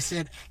 but we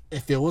said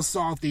if it was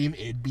Saw theme,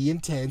 it'd be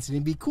intense and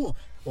it'd be cool.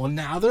 Well,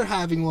 now they're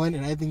having one,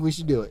 and I think we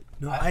should do it.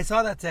 No, I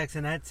saw that text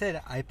and I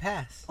said I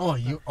passed.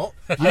 You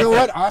know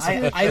what,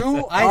 Oscar?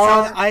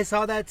 I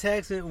saw that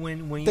text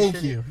when you Thank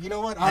said you. it, You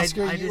know what,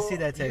 Oscar? I did see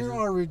that text. You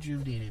are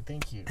rejuvenated.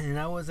 Thank you. and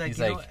I was like, He's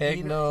you know, like, heck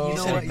you no. know, you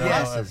know Heck what? no.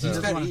 Yes, He He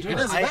doesn't said, wanna it do it.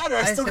 doesn't matter.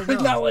 I still said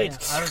couldn't no. wait. Yeah,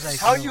 I was like,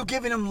 How no. you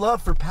giving him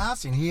love for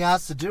passing? He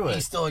has to do it.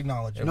 He's still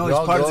acknowledging. No, we he's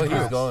all part go, of the he's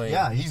group. going.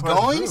 Yeah, He's part of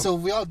the going, group. so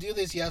if we all do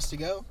this, he has to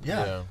go.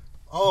 yeah.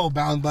 Oh,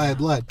 bound by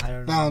blood. I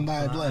don't know. Bound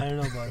by I blood. don't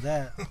know about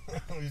that.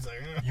 He's like,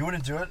 You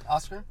wouldn't do it,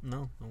 Oscar?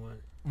 No, no what?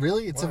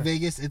 really? It's Why? a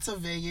Vegas. It's a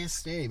Vegas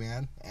stay,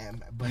 man.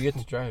 But You get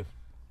to drive.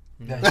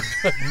 Yeah,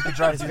 you could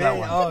drive It's through that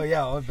Vegas. one. Oh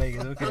yeah, oh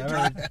Vegas. Okay, all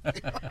right.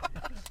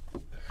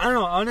 I don't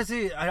know.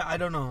 Honestly, I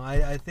don't know.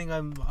 I think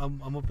I'm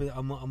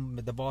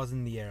the ball's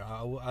in the air.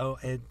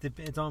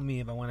 It's on me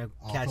if I want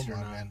to catch it or come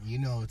on, not. man. You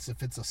know,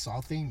 if it's a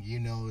Saw thing, you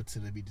know it's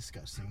gonna be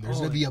disgusting. There's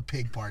Oh, gonna be a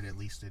pig part at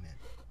least in it.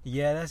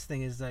 Yeah, that's the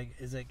thing. Is like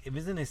if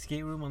it's an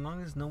escape room, as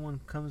long as no one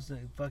comes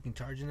like, fucking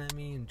charging at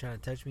me and trying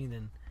to touch me,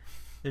 then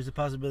there's a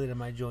possibility that I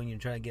might join you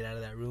and try to get out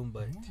of that room.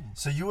 But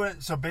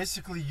So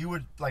basically you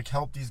would like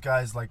help these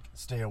guys like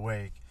stay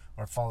awake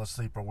or fall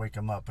asleep or wake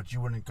them up, but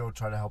you wouldn't go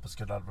try to help us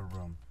get out of a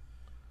room.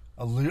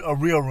 A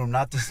real room,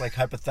 not this like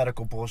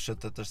hypothetical bullshit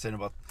that they're saying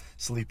about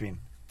sleeping.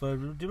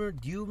 do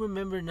you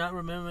remember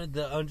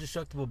the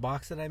indestructible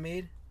box that I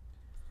made?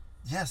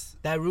 Yes.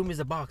 That room is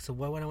a box, so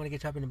why would I want to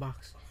get trapped in a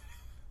box?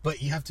 But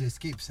you have to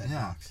escape said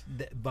Yeah. box.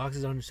 The box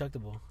is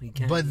indestructible. You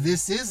can't. But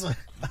this is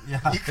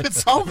Yeah. you could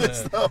solve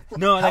this though.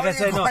 no, How like are I you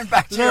said, no. going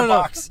back to no, your no,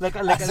 box? Like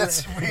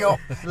That's real.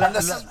 And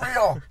this is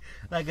real.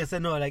 Like I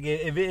said, no. Like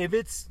if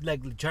it's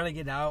like trying to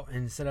get out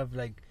instead of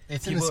like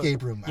It's people- an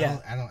escape room. Yeah.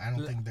 I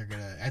don't think they're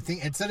gonna. I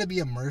think it's gonna be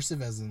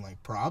immersive, as in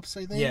like props.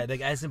 I think. Yeah, like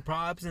as in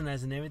props and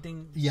as in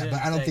everything. Yeah, but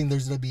I don't like- think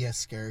there's gonna be a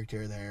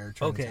character there.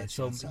 Trying to Okay, touch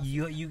so and stuff.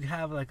 you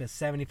have like a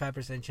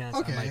 75% chance I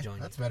Okay, might join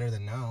you. that's better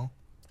than no.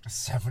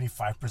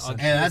 75%. Okay.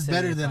 And that's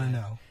better than a 75.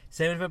 no.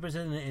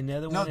 75%, and the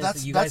other No, one is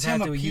that's you guys him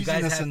have to. You appeasing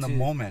guys us have in the to.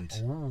 moment.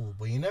 Ooh,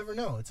 but you never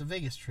know. It's a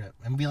Vegas trip,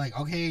 and be like,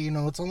 okay,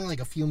 it's only like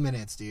a few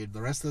minutes, dude.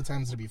 The rest of the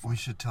time's gonna be fun. We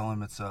should tell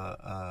him it's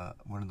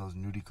one of those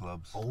nudie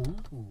clubs, Oh,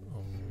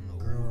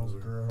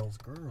 girls,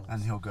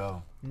 and he'll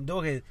go.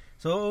 Okay,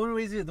 so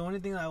the only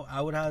thing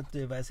I would have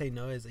to, if I say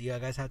no, is you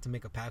guys have to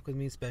make a pact with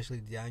me, especially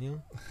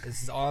Daniel.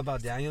 This is all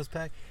about Daniel's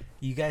pack.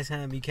 You guys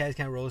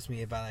can't roast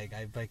me if I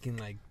can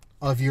like.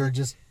 Oh, if you're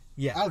just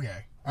Yeah.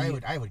 okay, I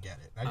would get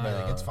it. I'd be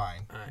like, it's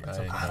fine. Alright. It's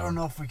okay. I don't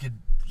know if we could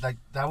like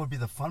that would be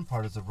the fun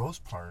part is the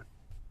roast part.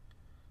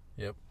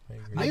 Yep. I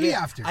agree. Maybe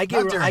after. I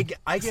get Not during.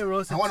 I get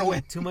roasted I wanna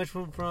win. too much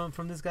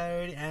from this guy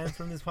already and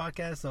from this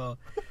podcast. So,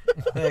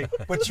 like,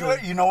 But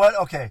you know what?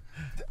 Okay,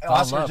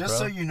 Oscar, love, just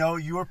bro. so you know,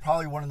 you are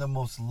probably one of the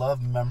most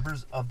loved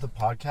members of the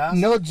podcast.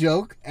 No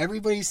joke.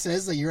 Everybody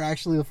says that you're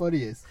actually the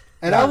funniest.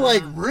 And I'm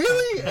like,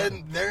 really?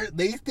 And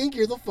they think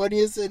you're the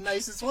funniest and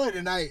nicest one.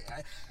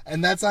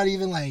 And that's not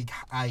even like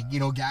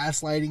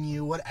gaslighting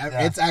you. Whatever.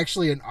 Yeah. It's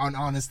actually an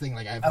honest thing.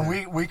 Like I've And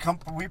heard.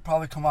 we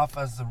probably come off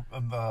as the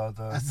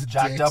As the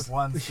jacked dicks. up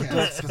ones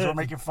Yeah. because we're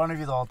making fun of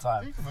you the whole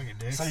time. Fucking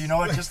dicks. So you know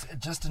what?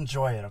 Just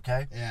enjoy it,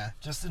 okay? Yeah.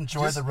 Just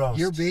enjoy Just- the roast.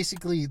 You're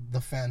basically the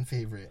fan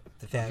favorite.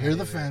 the fan You're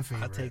the favorite. fan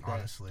favorite. I'll take that.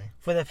 Honestly.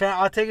 For the fan,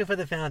 I'll take it for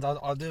the fans.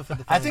 I'll do it for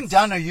the I fans. think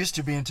Daniel used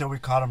to be until we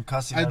caught him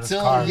cussing at his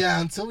car.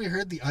 Until we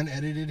heard the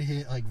unedited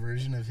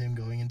version of him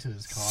going into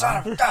his Son car.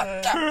 of a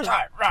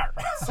gun.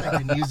 It's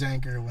like a news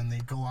anchor when they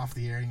go off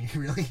the air and you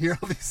really hear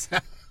all these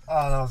sounds.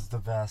 Oh, that was the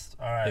best.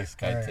 All right. Thanks,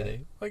 guy Alright.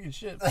 today. Fucking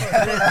shit.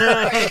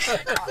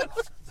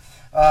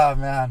 Oh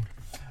man.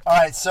 All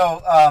right.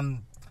 So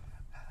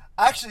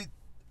actually,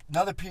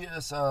 another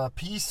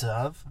piece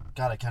of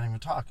God, I can't even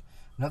talk.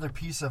 Another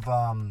piece of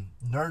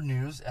nerd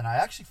news, and I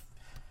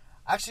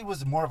actually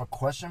was more of a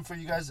question for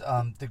you guys.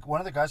 One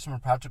of the guys from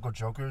Impractical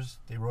Jokers,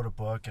 they wrote a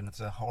book, and it's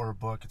a horror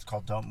book. It's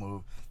called Don't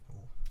Move.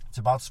 It's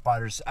about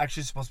spiders.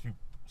 Actually, supposed to be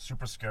a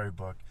super scary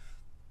book.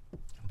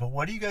 But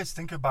what do you guys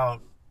think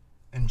about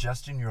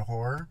ingesting your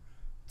horror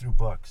through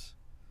books?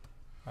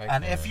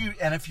 And if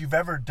you've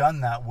ever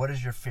done that, what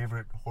is your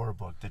favorite horror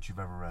book that you've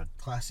ever read?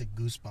 Classic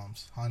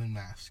Goosebumps, Haunted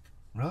Mask.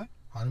 Really?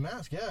 Haunted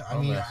Mask, yeah. I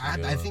Haunted mean, Mask is a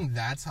good I one. think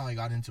that's how I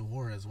got into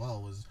horror as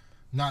well. Was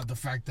Not the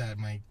fact that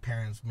my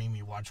parents made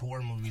me watch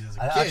horror movies as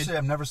a I kid. actually,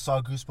 I've never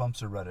saw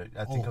Goosebumps or read it.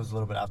 I think it was a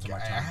little bit after my I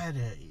time. had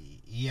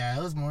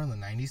it was more in the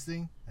 90s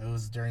thing. It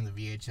was during the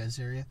VHS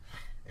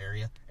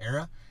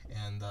era.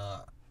 And,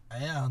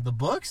 yeah, the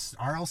books,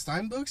 R.L.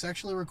 Stein books,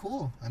 actually were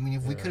cool. I mean,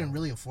 if we couldn't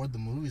really afford the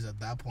movies at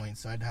that point,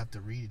 so I'd have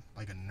to read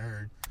like a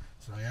nerd.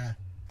 So, yeah.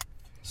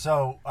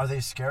 So, are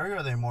they scary or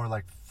are they more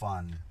like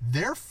fun?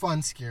 They're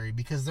fun scary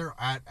because they're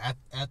at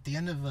the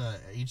end of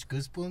each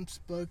Goosebumps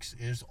books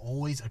is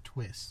always a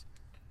twist.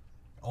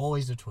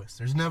 Always a twist.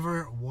 There's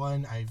never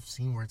one I've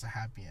seen where it's a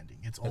happy ending.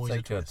 It's always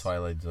It's like a a twist.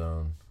 Twilight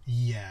Zone.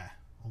 Yeah.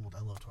 Oh,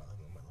 I love Twilight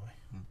Zone, by the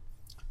way.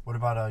 What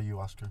about you,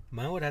 Oscar?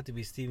 Mine would have to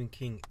be Stephen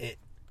King. It.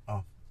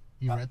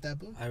 You read that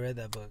book? I read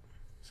that book.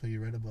 So you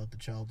read about the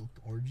child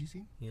orgy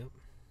scene? Yep.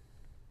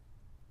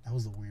 That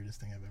was the weirdest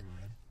thing I've ever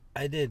read.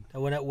 I did.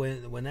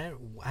 When I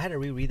had to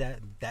reread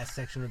that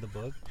section of the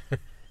book.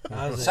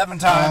 I was like, 7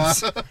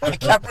 times. I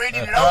kept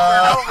reading it over and over.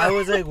 Oh. I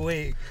was like,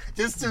 wait.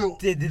 Just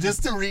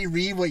to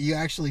reread what you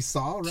actually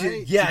saw,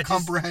 right? To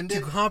comprehend it.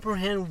 To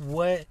comprehend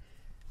what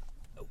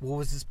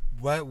was this?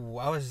 What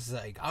I was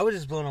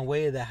just blown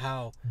away at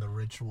how. The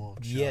ritual.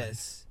 Child.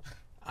 Yes.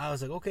 I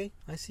was like, okay,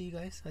 I see you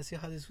guys. I see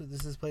how this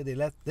is played. They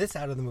left this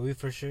out of the movie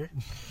for sure.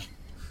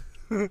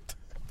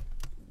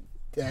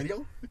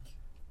 Daniel?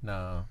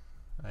 No,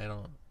 I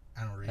don't.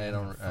 I don't read. I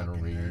don't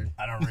Fucking read. nerd.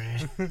 I don't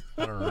read.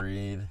 I don't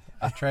read.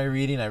 I try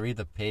reading. I read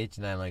the page,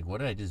 and I'm like, "What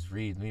did I just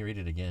read? Let me read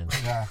it again."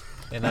 Yeah.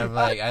 And I'm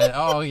like,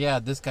 "Oh yeah,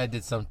 this guy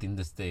did something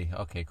this day.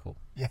 Okay, cool.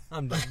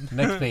 I'm done.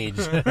 Next page."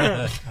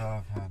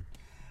 Oh, man.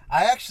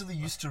 I actually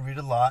used to read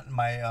a lot.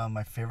 My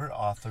my favorite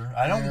author.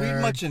 I don't read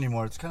much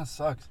anymore. It kind of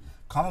sucks.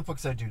 Comic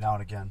books I do now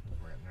and again.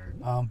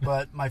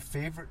 But my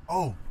favorite.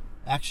 Oh,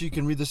 actually, you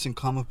can read this in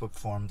comic book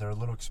form. They're a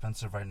little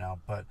expensive right now.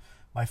 But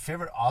my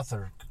favorite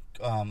author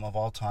of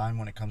all time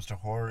when it comes to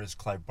horror is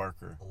Clive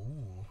Barker.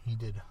 Oh, he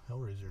did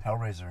Hellraiser.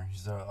 Hellraiser.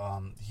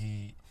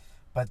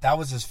 But that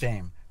was his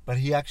fame. But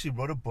he actually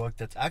wrote a book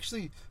that's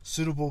actually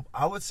suitable,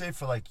 I would say,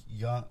 for like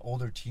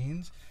older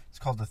teens. It's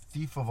called The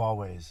Thief of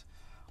Always.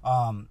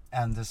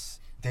 And this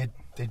they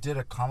did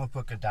a comic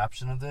book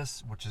adaptation of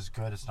this, which is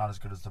good. It's not as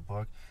good as the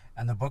book.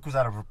 And the book was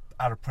out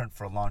of print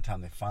for a long time.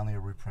 They finally are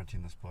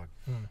reprinting this book.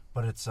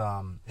 But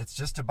it's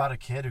just about a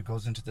kid who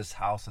goes into this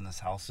house, and this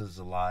house is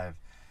alive,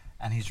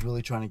 and he's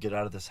really trying to get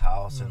out of this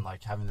house and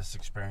like having this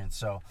experience.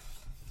 So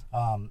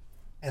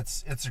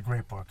it's a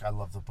great book. I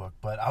love the book.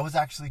 But I was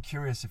actually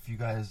curious if you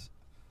guys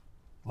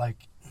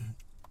like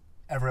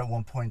ever at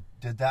one point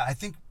did that. I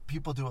think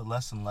people do it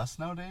less and less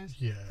nowadays.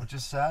 Yeah. Which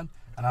is sad.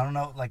 And I don't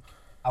know, like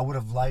I would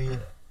have liked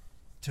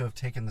to have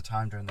taken the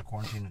time during the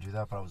quarantine to do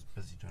that, but I was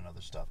busy doing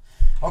other stuff.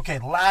 Okay,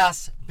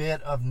 last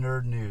bit of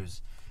nerd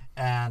news.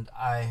 And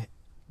I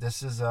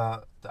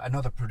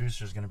know the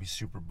producer is going to be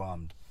super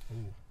bummed.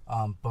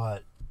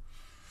 But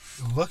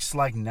it looks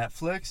like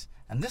Netflix,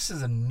 and this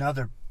is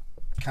another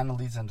kind of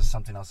leads into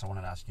something else I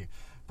wanted to ask you.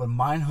 But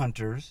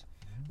Mindhunters,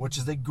 which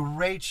is a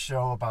great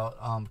show about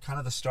kind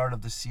of the start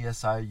of the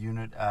CSI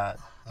unit at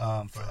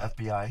for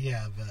FBI.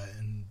 Yeah, the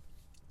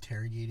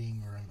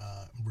interrogating or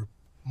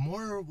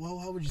more. Well,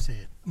 how would you say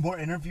it? More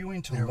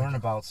interviewing to learn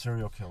about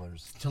serial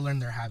killers, To learn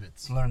their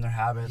habits. to learn their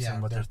habits Yeah,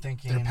 and what they're their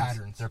thinking,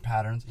 patterns. Their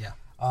patterns. Yeah.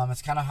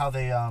 It's kind of how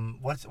they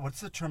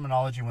what's the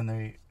terminology when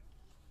they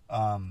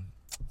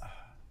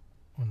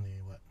When they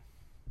what?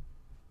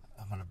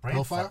 I'm gonna brain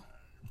Profile? fart.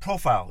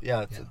 Profile,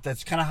 yeah. Yeah.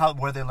 That's kind of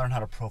where they learn how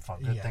to profile.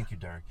 Good, Yeah. thank you,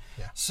 Derek.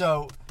 Yeah.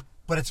 So,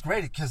 but it's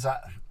great because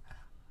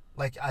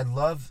I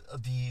love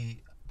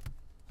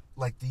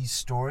these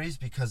stories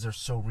because they're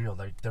so real.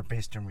 They're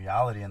based in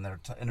reality, and they're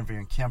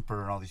interviewing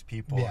Kemper and all these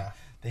people. Yeah.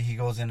 They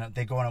go in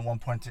at one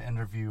point to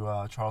interview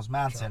Charles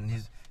Manson.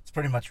 It's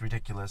pretty much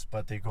ridiculous,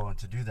 but they go in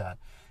to do that,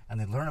 and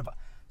they learn about.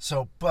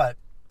 So, but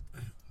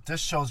this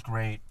show's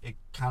great. It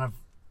kind of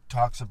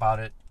talks about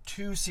it.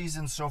 2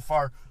 seasons so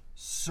far,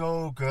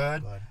 so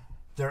good.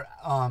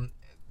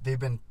 They've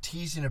been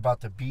teasing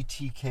about the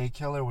BTK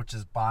killer, which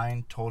is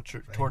bind,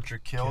 torture,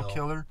 kill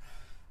killer,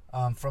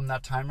 from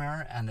that time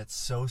era, and it's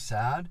so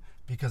sad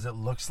because it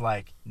looks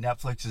like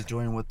Netflix is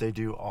doing what they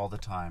do all the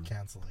time.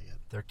 Canceling it.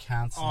 They're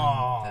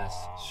canceling this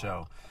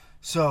show.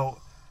 So,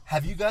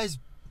 have you guys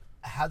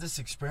had this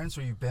experience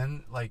where you've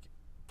been like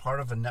part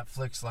of a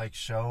Netflix like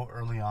show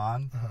early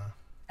on,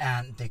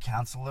 and they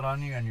cancel it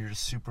on you, and you're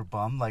just super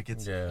bummed? Like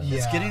it's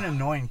getting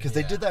annoying because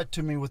they did that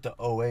to me with the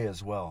OA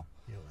as well.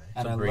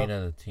 And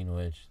Sabrina the Teen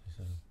Witch.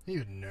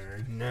 You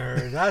nerd.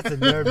 Nerd. That's a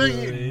nerd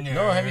movie. Nerd.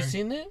 No, have you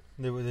seen it?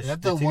 Is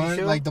that the one,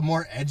 show? like the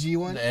more edgy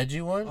one? The edgy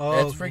one?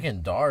 Oh, It's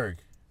freaking dark.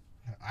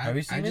 Have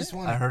you seen it?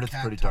 I heard it's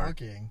pretty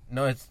dark.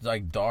 No, it's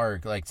like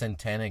dark, like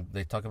satanic.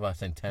 They talk about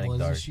satanic Well,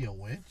 dark. isn't she a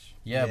witch?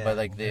 Yeah, Yeah, but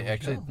like they there we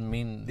actually go.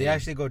 mean They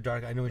actually go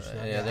dark. I know what you're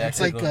saying. Yeah, they It's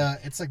actually like go,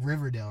 it's like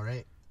Riverdale,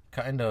 right?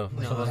 kind of.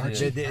 No,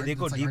 supposedly- they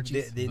go It's like deep.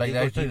 Archie's. They like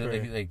go actually,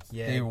 deeper. like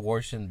Yeah. they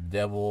worship the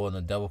devil, and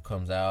the devil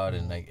comes out,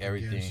 and like Yeah,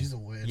 everything. she's a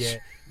witch. Yeah.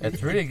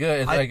 It's really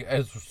good.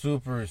 It's it's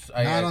super.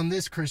 Not on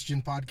this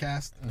Christian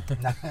podcast.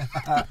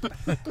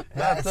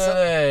 Not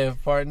today,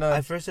 partner.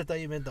 At first, I thought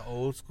you meant the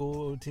old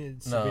school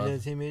Sabrina the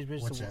Teenage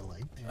Witch. Which I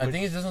liked. I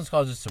think this one's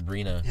called just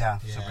Sabrina. Yeah.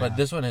 Yeah. But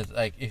this one is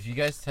like, if you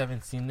guys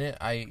haven't seen it,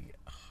 I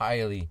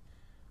highly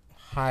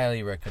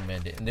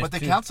recommend it. And there's But they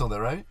two, canceled it,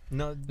 right?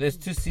 No, There's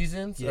 2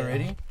 seasons Yeah.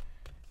 already,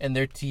 and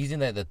they're teasing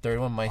that the third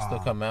one might still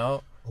come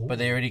out, but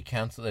they already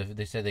canceled it.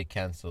 They said they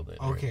canceled it.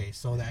 already. Okay,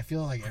 so I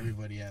feel like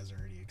everybody has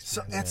already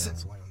So experienced it's it.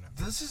 That's why I'm not-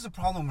 this is the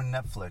problem with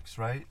Netflix,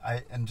 right?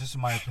 And just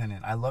in my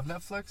opinion, I love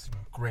Netflix.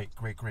 Great.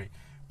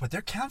 But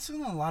they're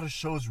canceling a lot of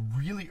shows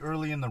really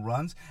early in the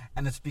runs,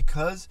 and it's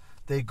because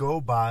they go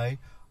by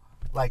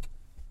like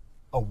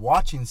a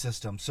watching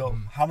system. So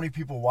how many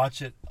people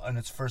watch it in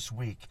its first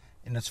week,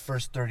 in its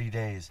first 30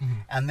 days?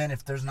 And then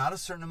if there's not a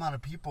certain amount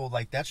of people,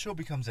 like that show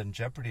becomes in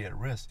jeopardy, at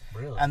risk.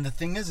 Really? And the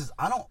thing is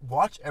I don't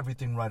watch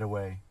everything right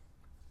away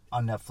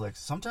on Netflix.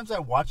 Sometimes I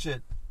watch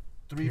it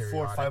 3,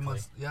 4, 5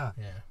 months. Yeah.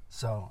 Yeah.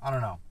 So I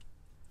don't know.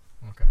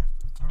 Okay.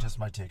 Just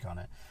my take on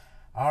it.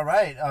 All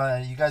right.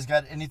 You guys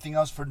got anything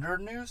else for nerd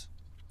news?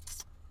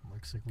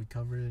 Looks like we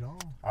covered it all.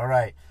 All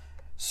right.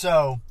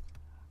 So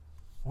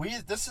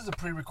this is a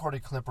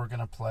pre-recorded clip we're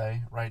gonna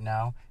play right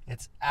now.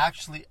 It's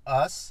actually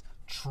us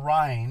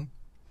trying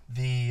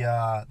the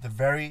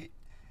very,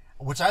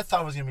 which I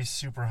thought was gonna be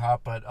super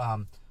hot, but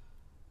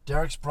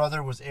Derek's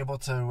brother was able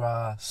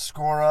to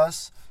score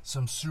us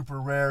some super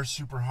rare,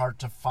 super hard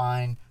to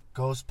find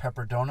ghost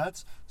pepper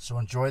donuts. So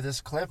enjoy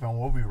this clip, and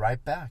we'll be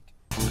right back.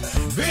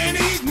 Been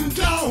eating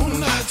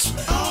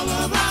donuts all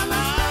of our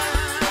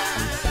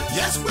lives.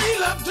 Yes, we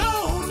love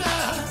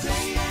donuts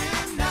day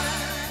and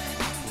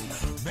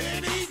night.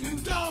 Been eating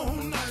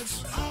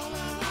donuts all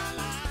of our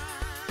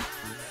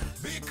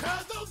lives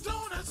because those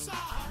donuts are.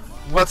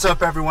 What's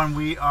up, everyone?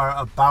 We are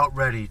about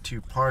ready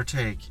to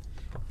partake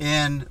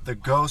in the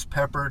Ghost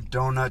Pepper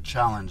Donut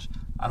Challenge.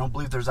 I don't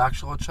believe there's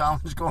actual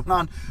challenge going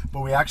on,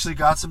 but we actually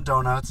got some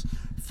donuts.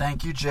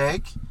 Thank you,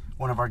 Jake,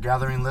 one of our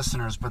gathering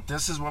listeners. But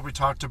this is what we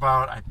talked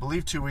about, I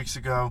believe, 2 weeks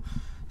ago.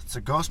 It's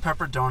a Ghost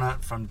Pepper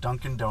Donut from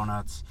Dunkin'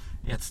 Donuts.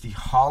 It's the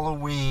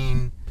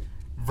Halloween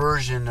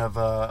version of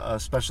a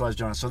specialized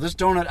donut. So this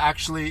donut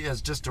actually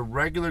is just a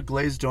regular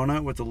glazed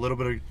donut with a little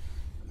bit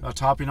of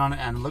topping on it,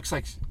 and it looks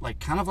like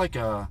kind of like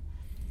a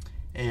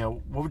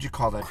what would you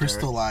call that,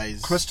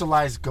 Derek?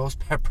 Crystallized ghost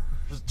pepper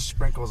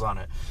sprinkles on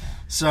it.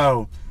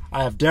 So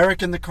I have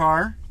Derek in the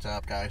car. What's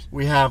up, guys?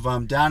 We have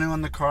Daniel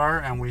in the car,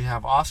 and we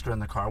have Oscar in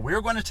the car.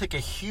 We're going to take a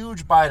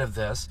huge bite of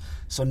this,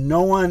 so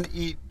no one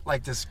eat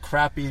like this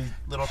crappy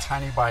little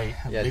tiny bite.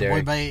 Yeah, Big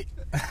boy Derek. bite.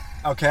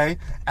 Okay,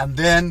 and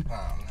then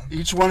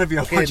each one of you.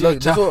 Okay, look,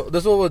 this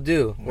is what we'll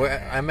do.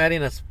 I'm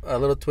adding a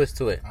little twist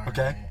to it.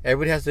 Okay.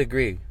 Everybody has to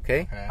agree,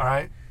 okay? All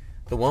right.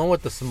 The one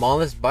with the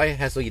smallest bite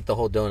has to eat the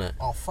whole donut.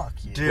 Oh, fuck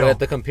you. Deal. We have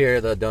to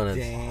compare the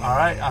donuts. All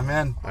right, I'm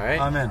in. All right.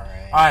 I'm in. All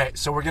right. All right,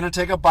 so we're going to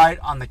take a bite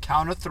on the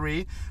count of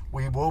 3.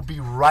 We will be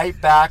right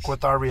back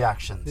with our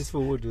reactions. this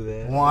fool would do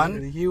that.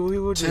 1, He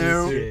would do 2,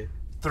 this shit.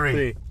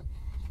 3.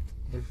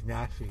 It's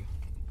nasty.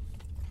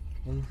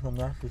 This is some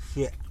nasty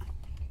shit.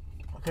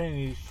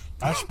 Okay,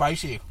 That's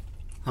spicy.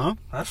 Huh?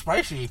 That's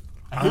spicy.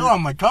 I feel it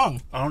on my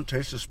tongue. I don't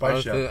taste the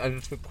spice yet. I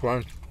just feel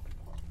crunch.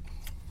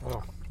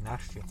 oh,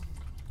 nasty.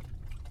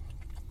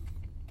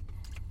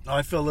 Oh,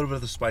 I feel a little bit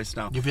of the spice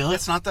now. You feel it?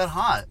 It's not that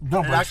hot.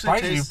 No, It but it's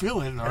spicy. You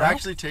feel it, It alright?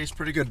 actually tastes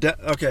pretty good.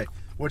 Okay,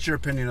 what's your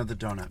opinion of the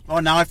donut? Oh,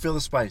 now I feel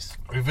the spice.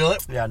 You feel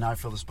it? Yeah, now I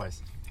feel the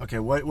spice. Okay,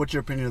 what's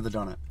your opinion of the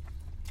donut?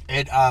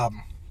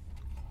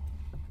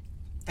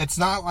 It's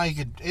not like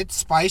it's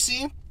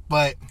spicy,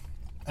 but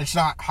it's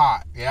not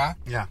hot. Yeah.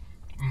 Yeah.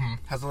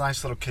 Has a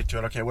nice little kick to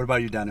it. Okay, what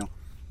about you, Daniel?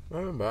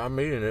 But I'm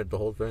eating it, the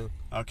whole thing.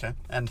 Okay.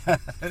 And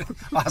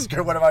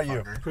Oscar, what about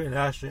you? Pretty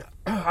nasty.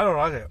 I don't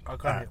like it. I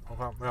can't.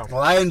 Yeah.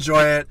 Well, I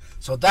enjoy it.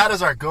 So that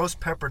is our ghost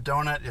pepper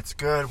donut. It's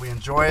good. We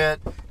enjoy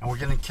it. And we're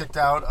getting kicked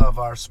out of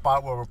our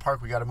spot where we're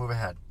parked. We got to move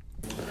ahead.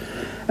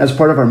 As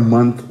part of our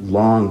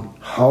month-long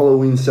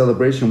Halloween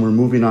celebration, we're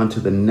moving on to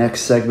the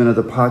next segment of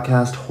the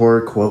podcast,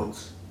 Horror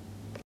Quotes.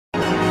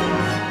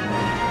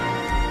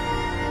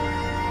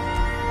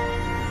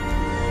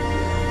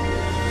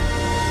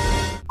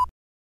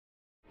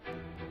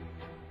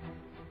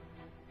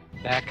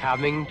 They're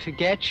coming to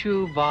get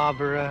you,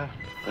 Barbara.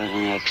 What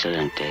an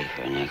excellent day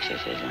for an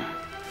exorcism.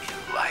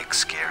 You like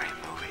scary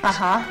movies?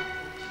 Uh-huh.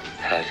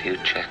 Have you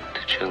checked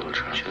the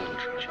children?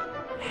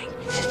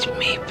 It's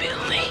me,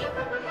 Billy.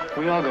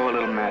 We all go a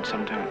little mad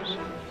sometimes.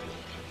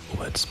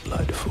 What's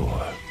blood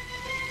for?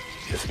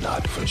 If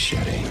not for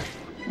shedding.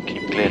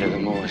 Keep clear of the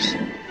moors.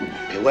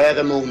 Beware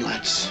the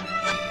moonlights.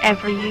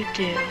 Whatever you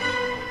do,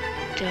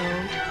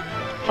 don't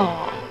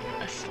fall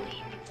asleep.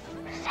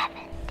 7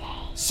 days.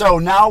 So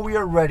now we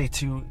are ready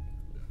to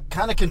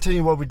kind of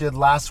continue what we did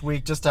last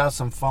week, just to have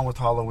some fun with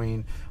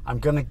Halloween. I'm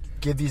going to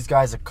give these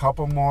guys a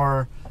couple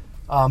more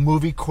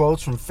movie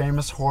quotes from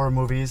famous horror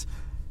movies.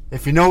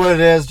 If you know what it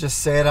is, just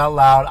say it out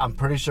loud. I'm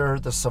pretty sure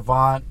the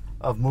savant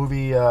of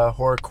movie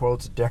horror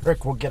quotes,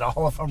 Derek, will get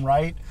all of them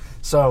right.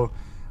 So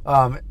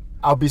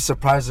I'll be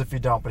surprised if you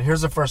don't. But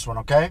here's the first one,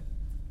 okay?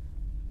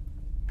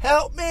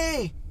 Help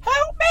me!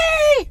 Help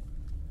me!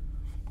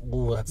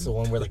 Ooh, that's the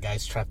one where the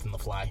guy's trapped in the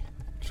fly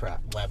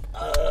trap web.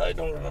 I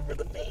don't remember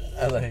the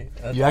name.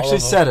 You actually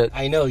said it.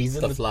 I know, he's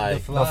in The Fly. The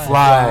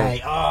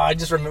Fly. Oh, I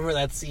just remember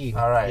that scene.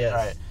 All right, Yes. all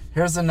right.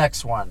 Here's the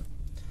next one.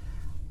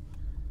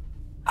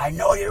 I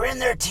know you're in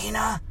there,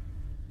 Tina,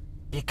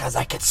 because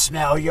I could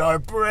smell your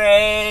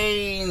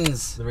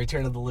brains. The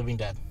Return of the Living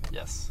Dead.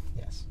 Yes.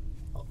 Yes.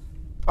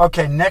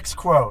 Okay, next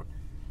quote.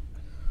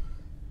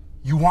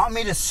 You want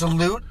me to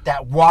salute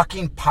that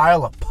walking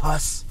pile of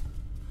pus?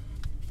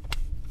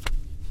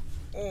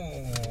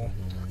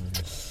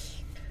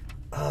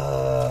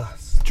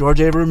 George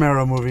A.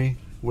 Romero movie.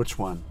 Which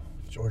one?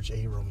 George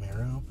A.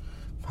 Romero.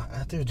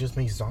 That dude just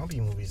makes zombie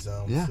movies,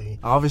 though. Yeah, See.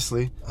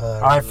 obviously.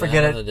 All right,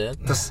 forget Land of it. the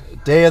Dead? This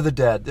Day of the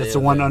Dead. Day It's of the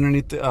the one Dead.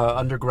 underneath the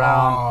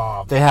underground.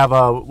 Oh. They have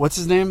what's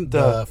his name?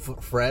 Fred,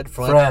 Fred,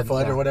 yeah.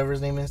 yeah. Or whatever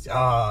his name is.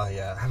 Oh,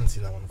 yeah. I haven't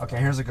seen that one. Okay,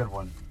 here's a good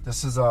one.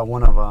 This is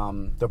one of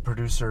the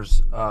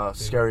producers'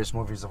 scariest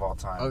movies of all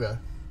time. Okay.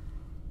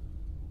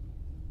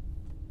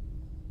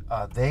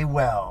 They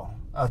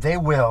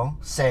will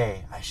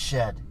say I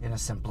shed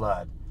innocent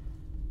blood.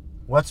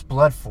 What's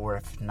blood for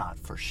if not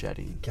for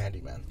shedding?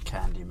 Candyman.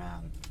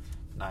 Candyman.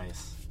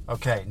 Nice.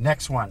 Okay,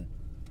 next one.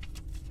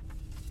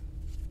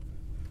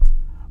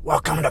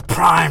 Welcome to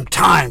prime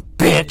time,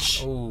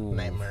 bitch. Ooh,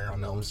 Nightmare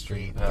on Elm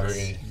Street. Yes.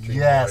 3.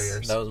 Yes.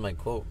 Warriors. that was my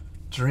quote.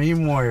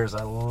 Dream Warriors.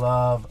 I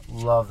love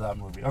that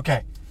movie.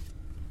 Okay.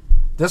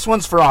 This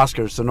one's for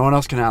Oscar, so no one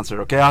else can answer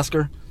it. Okay,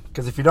 Oscar?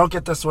 Because if you don't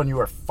get this one, you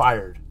are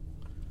fired.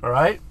 All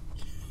right?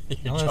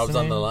 Your job's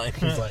on the line.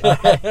 He's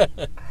like,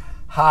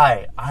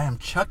 Hi, I am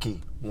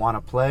Chucky. Want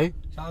to play?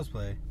 Child's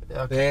Play.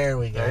 Okay. there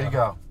we go. There you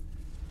go.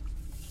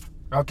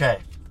 Okay.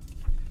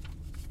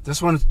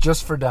 This one's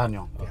just for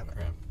Daniel. Oh,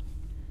 crap.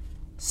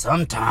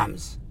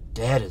 Sometimes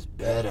dead is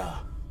better.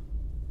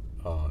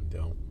 Oh,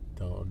 don't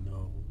know.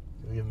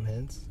 Can we give him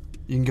hints?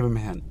 You can give him a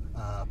hint.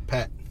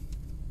 Pet.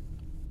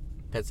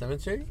 Pet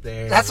Cemetery?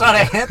 There. That's not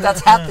a hint.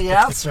 That's half the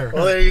answer.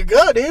 Well, there you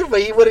go, dude.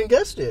 But he wouldn't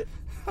guessed it.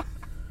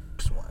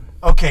 Just one.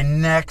 Okay,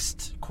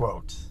 next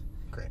quote.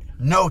 Great.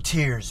 No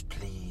tears,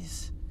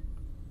 please.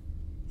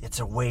 It's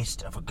a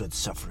waste of a good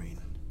suffering.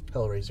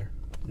 Hellraiser.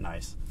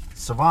 Nice.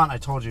 Savant, I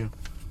told you.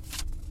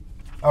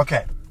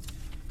 Okay.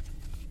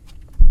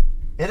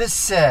 It is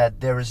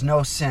said there is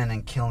no sin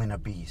in killing a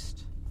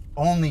beast,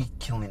 only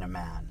killing a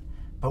man.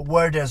 But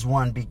where does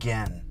one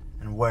begin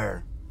and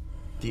where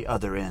the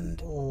other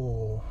end?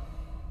 Oh.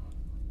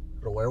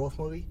 A werewolf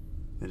movie?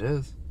 It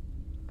is.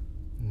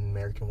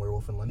 American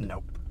Werewolf in London?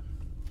 Nope.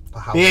 The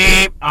Howling.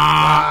 Beep.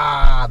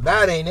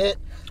 That ain't it.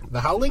 The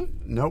Howling?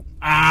 Nope.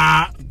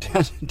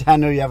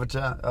 Daniel, you have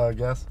a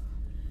guess?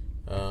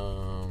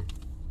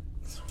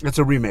 It's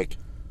a remake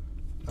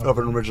of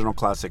an original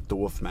classic, The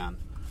Wolfman.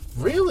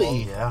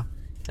 Really? Yeah.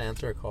 Can I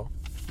answer a call?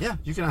 Yeah,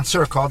 you can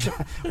answer a call.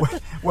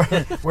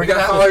 We're We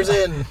got callers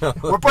in.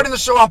 We're putting the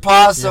show on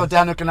pause so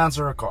Daniel can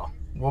answer a call.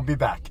 We'll be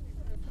back.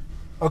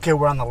 Okay,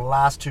 we're on the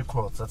last two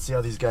quotes. Let's see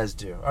how these guys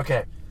do.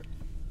 Okay.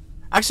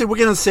 Actually, we're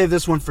going to save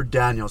this one for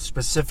Daniel,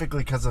 specifically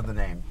because of the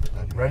name.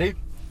 Ready?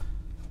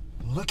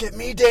 Look at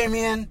me,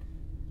 Damien.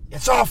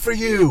 It's all for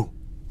you.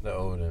 The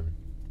Odin.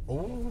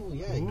 Oh,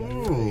 yeah. You got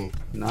it Ooh, right.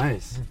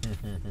 nice.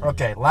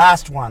 Okay,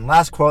 last one.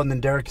 Last quote, and then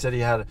Derek said he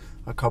had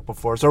a couple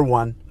for us. Or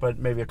one, but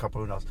maybe a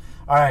couple, who knows.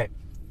 All right.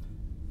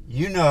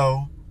 You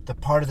know the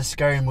part of the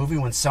scary movie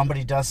when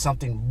somebody does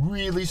something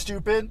really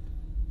stupid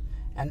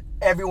and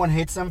everyone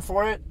hates them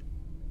for it?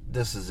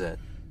 This is it.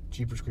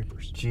 Jeepers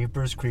Creepers.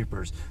 Jeepers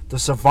Creepers. The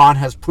savant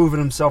has proven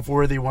himself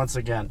worthy once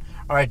again.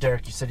 All right,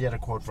 Derek, you said you had a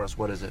quote for us.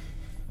 What is it?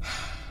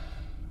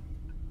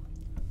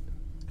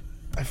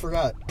 I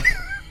forgot.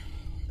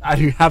 I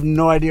have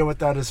no idea what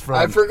that is from.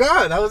 I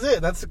forgot. That was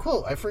it. That's the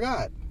quote. I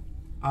forgot.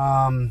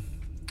 Um,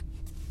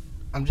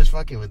 I'm just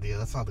fucking with you.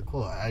 That's not the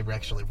quote. I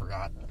actually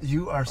forgot.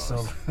 you are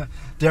so...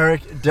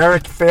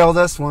 Derek failed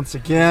us once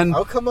again.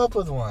 I'll come up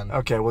with one.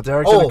 Okay, well,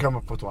 Derek's going to come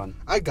up with one.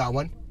 I got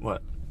one.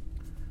 What?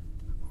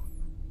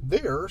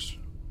 There's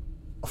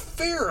a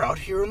fair out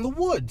here in the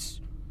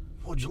woods.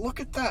 Would you look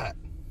at that?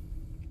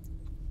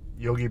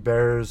 Yogi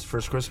Bear's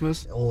First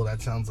Christmas? Oh,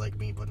 that sounds like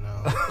me, but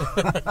no.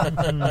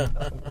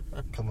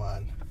 Come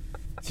on.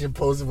 It's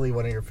supposedly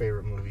one of your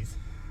favorite movies.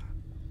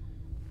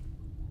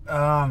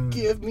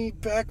 Give me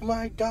back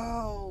my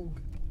dog.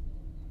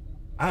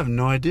 I have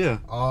no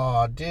idea.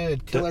 Oh,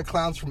 dude. Killer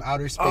Clowns from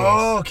Outer Space.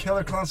 Oh,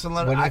 Killer Clowns from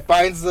Outer When he Space.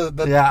 finds the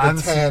Yeah, I the haven't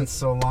seen it tent. in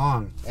so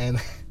long.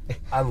 And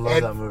I love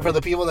and that movie. for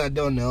the people that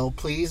don't know,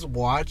 please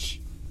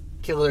watch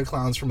Killer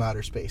Clowns from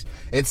Outer Space.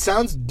 It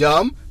sounds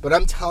dumb, but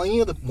I'm telling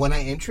you, that when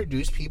I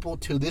introduce people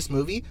to this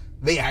movie,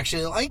 they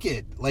actually like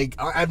it. Like,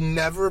 I've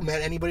never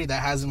met anybody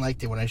that hasn't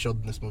liked it when I showed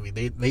them this movie.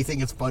 They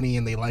think it's funny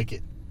and they like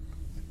it.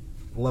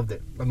 Loved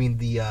it. I mean,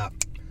 the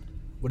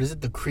what is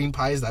it? The cream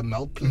pies that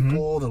melt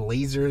people, the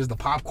lasers, the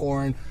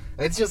popcorn.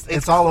 It's just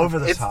It's all over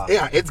the top.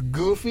 Yeah, it's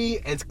goofy.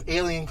 It's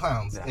alien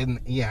clowns, Yeah. and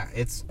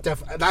it's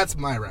that's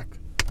my rec.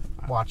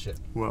 Watch it.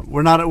 Well,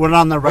 we're not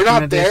on the We're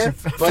not recommendation.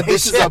 there, but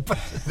this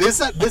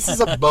is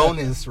a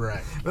bonus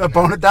rec.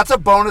 That's a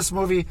bonus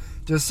movie.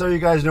 Just so you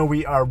guys know,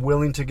 we are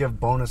willing to give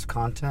bonus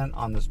content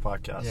on this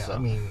podcast. Yeah, so. I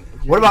mean,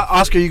 What about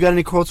Oscar? You got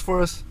any quotes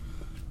for us?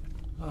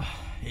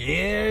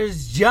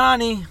 Here's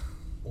Johnny.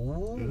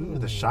 Ooh,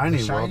 The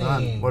Shining. Well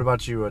done. What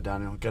about you,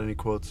 Daniel? Got any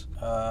quotes?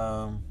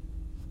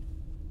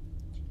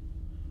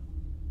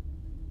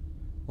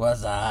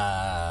 What's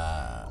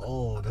up?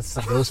 Oh, that's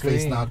the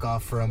Ghostface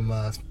knockoff from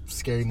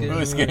Scary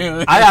Movie.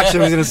 I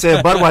actually was going to say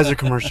a Budweiser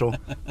commercial.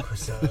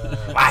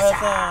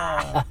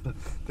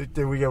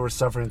 We're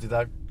suffering through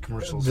that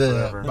commercials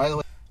forever. By the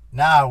way,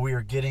 Now we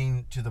are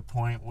getting to the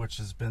point which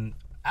has been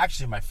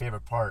actually my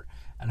favorite part,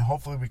 and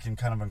hopefully we can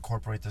kind of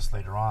incorporate this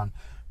later on.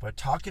 But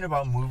talking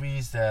about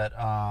movies that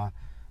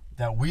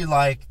that we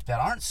like that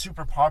aren't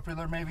super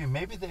popular,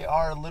 maybe they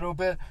are a little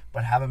bit,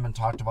 but haven't been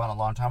talked about in a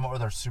long time, or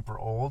they're super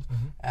old.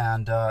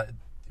 And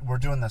we're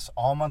doing this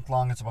all month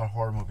long. It's about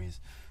horror movies.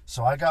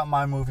 So I got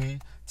my movie.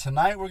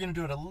 Tonight we're going to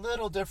do it a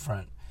little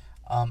different.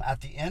 At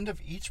the end of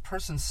each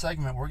person's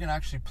segment, we're going to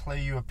actually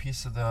play you a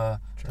piece of the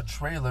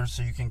trailer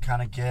so you can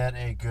kind of get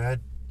a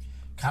good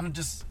kind of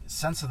just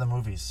sense of the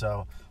movie.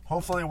 So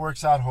hopefully it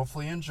works out.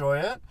 Hopefully you enjoy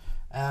it.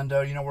 And,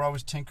 we're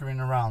always tinkering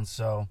around.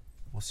 So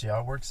we'll see how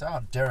it works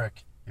out.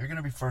 Derek, you're going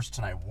to be first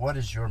tonight. What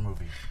is your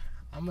movie?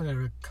 I'm going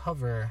to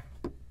cover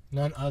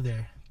none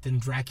other than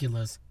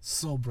Dracula's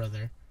soul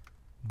brother,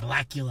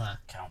 Blackula.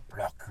 Count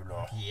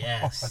Blackula.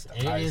 Yes.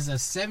 It is a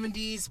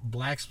 70s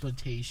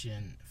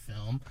blaxploitation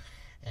film.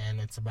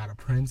 And it's about a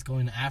prince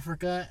going to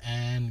Africa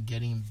and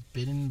getting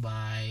bitten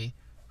by,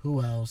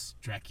 who else?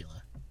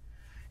 Dracula.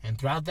 And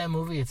throughout that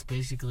movie, it's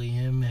basically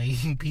him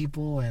hating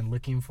people and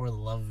looking for the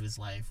love of his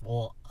life.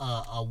 Well,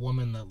 a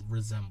woman that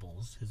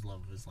resembles his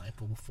love of his life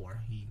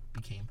before he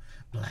became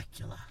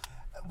Blackula.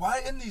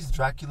 Why in these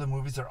Dracula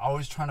movies they're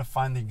always trying to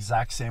find the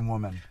exact same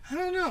woman? I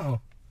don't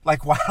know.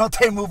 Like, why don't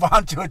they move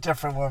on to a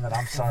different woman?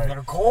 I'm sorry.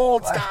 They're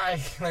cold,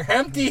 Sky. They're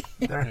empty.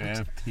 They're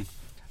Empty.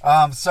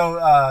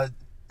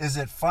 Is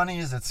it funny?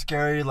 Is it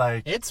scary?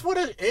 Like, It's a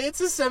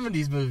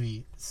 70s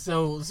movie.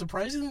 So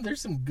surprisingly,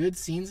 there's some good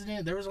scenes in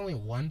it. There was only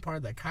one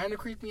part that kind of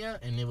creeped me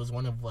out, and it was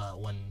one of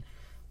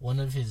one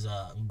of his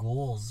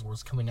ghouls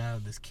was coming out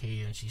of this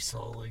cave, and she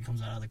slowly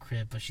comes out of the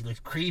crypt, but she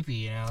looks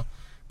creepy,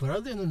 But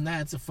other than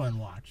that, it's a fun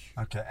watch.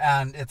 okay,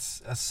 and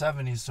it's a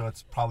 70s, so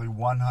it's probably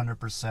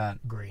 100%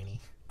 grainy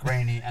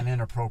and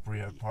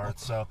inappropriate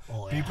parts. So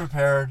be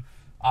prepared.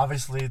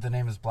 Obviously, the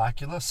name is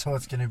Blackula, so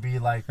it's going to be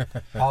like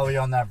probably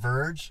on that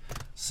verge.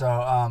 So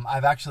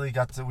I've actually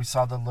we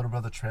saw the little bit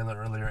of the trailer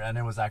earlier, and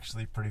it was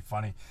actually pretty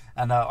funny.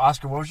 And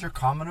Oscar, what was your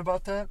comment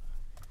about that?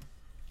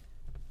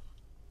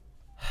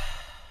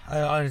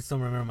 I honestly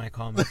don't remember my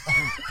comment.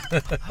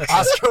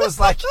 Oscar was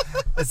like,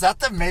 "Is that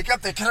the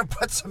makeup? They could have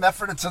put some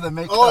effort into the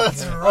makeup." Oh,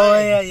 that's right. Oh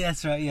yeah,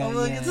 that's right. Yeah, I'm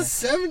like, yeah, it's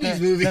a 70s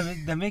movie.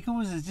 The makeup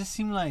it just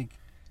seemed like,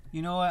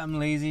 you know what? I'm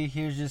lazy.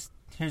 Here's this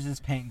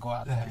paint. Go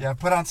out there. Yeah,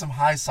 put on some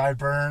high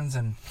sideburns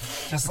and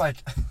just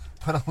like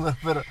put a little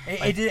bit of.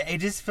 It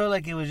just felt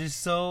like it was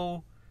just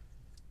so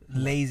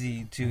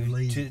lazy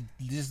to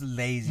just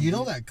lazy. You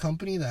know that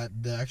company,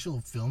 that the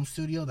actual film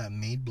studio that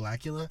made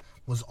Blackula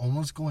was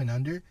almost going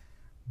under,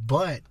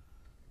 but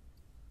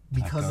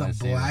because of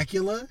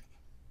Blackula,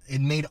 it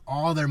made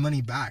all their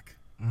money back.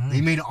 They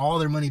made all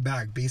their money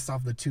back based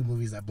off the two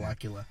movies that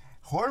Blackula.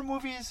 Horror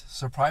movies,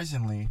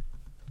 surprisingly,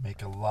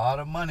 make a lot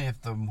of money if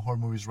the horror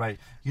movie's right.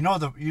 You know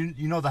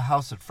the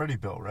house that Freddy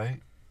built, right?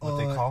 What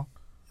they call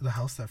the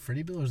house that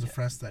Freddy built, or is the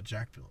house that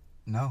Jack built?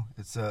 No,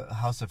 it's a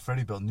house that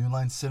Freddy built. New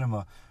Line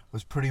Cinema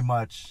was pretty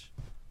much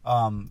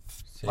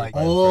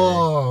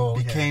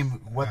became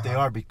what they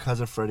are because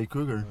of Freddy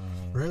Krueger.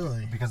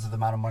 Really? Because of the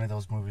amount of money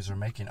those movies are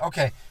making.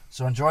 Okay,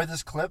 so enjoy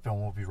this clip and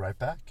we'll be right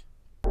back.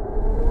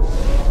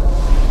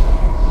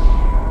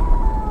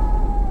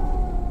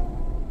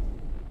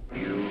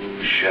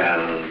 You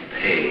shall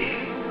pay,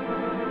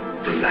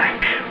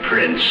 Black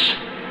Prince.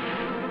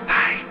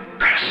 I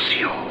curse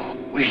you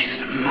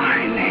with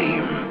my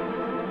name.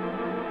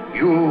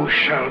 You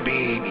shall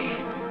be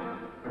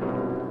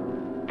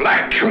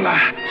Blackula.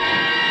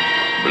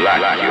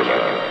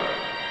 Blackula,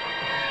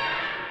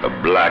 the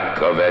Black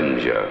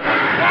Avenger,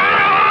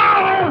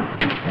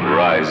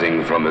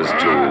 rising from his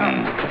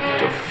tomb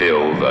to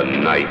fill the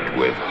night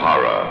with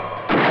horror.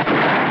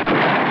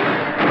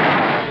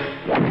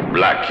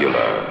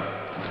 Blackula,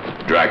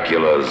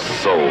 Dracula's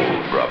soul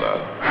brother,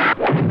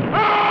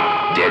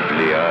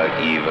 deadlier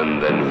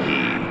even than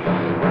he.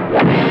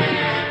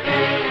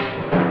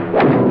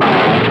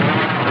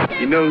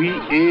 You know, he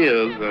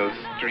is a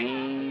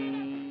strange.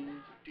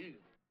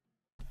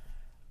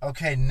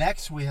 Okay,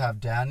 next we have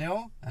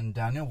Daniel. And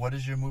Daniel, what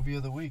is your movie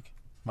of the week?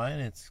 Mine,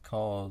 it's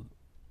called,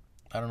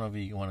 I don't know if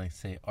you want to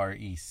say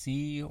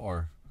REC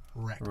or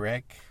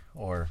Rec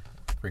or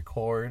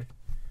Record,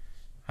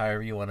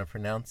 however you want to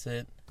pronounce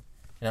it.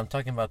 and I'm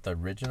talking about the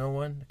original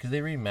one because they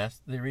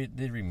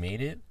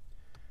remade it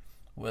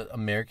with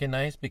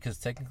Americanized because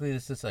technically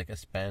this is like a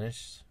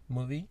Spanish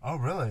movie. Oh,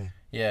 really?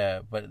 Yeah,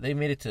 but they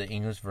made it to the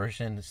English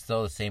version. It's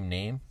still the same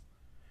name,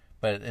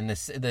 but in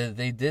this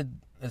they did.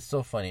 It's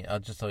so funny. I'll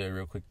just tell you a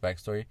real quick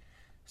backstory.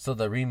 So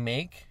the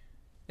remake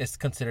is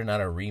considered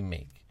not a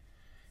remake.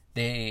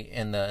 They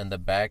in the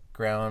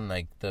background,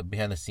 like the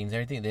behind the scenes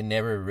and everything,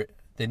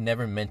 they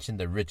never mentioned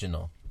the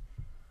original.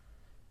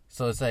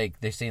 So it's like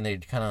they're saying they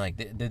kind of like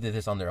they did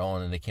this on their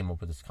own and they came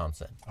up with this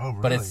concept. Oh,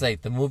 really? But it's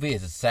like the movie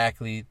is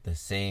exactly the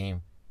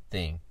same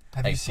thing.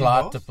 Have like you seen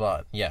plot both? to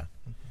plot, yeah,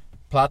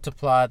 plot to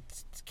plot,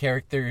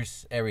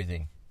 characters,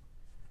 everything.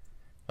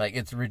 Like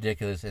it's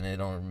ridiculous, and they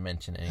don't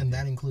mention anything. And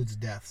that includes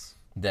deaths.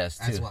 Deaths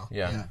too. As well.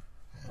 Yeah.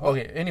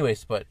 Okay.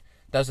 Anyways, but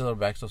that's a little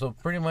backstory. So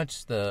pretty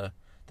much the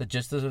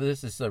gist of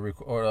this is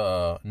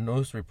a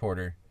news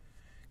reporter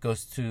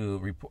goes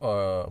to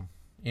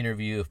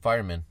interview a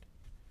fireman,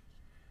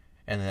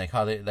 and like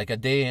how they like a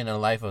day in the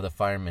life of the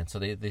fireman. So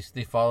they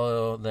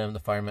follow the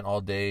firemen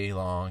all day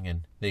long,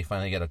 and they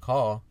finally get a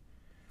call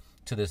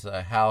to this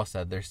house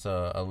that there's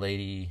a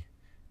lady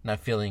not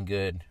feeling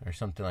good or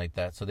something like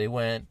that. So they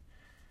went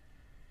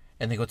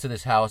and they go to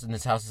this house, and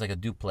this house is like a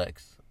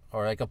duplex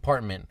or like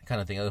apartment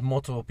kind of thing. There's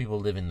multiple people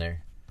living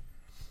there.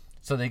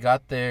 So they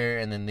got there,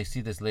 and then they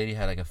see this lady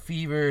had like a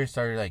fever,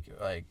 started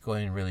like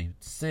going really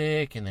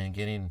sick, and then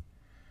getting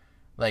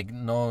like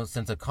no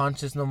sense of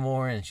conscious no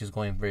more, and she's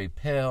going very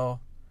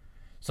pale.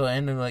 So it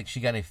ended like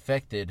she got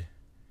infected.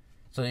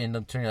 So it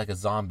ended up turning like a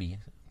zombie.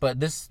 But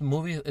this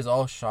movie is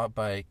all shot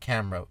by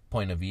camera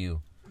point of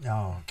view.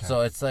 Oh, okay.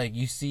 So it's like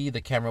you see the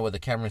camera what the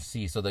camera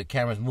sees. So the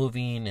camera's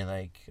moving and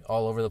like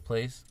all over the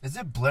place. Is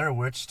it Blair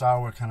Witch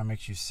style where it kind of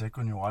makes you sick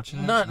when you're watching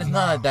it? It's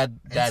not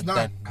that bad. It's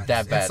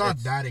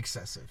not that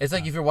excessive. It's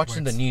like if you're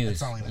watching the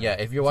news. Yeah,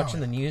 if you're watching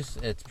the news,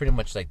 it's pretty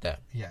much like that.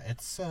 Yeah,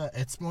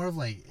 it's more of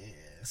like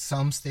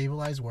some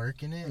stabilized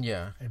work in it.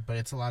 Yeah, but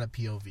it's a lot of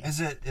POV.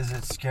 Is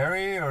it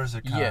scary or is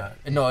it kind of? Yeah,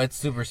 no, it's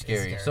super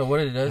scary. So what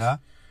it does? Yeah?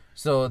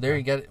 So there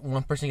you got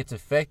one person gets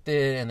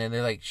affected, and then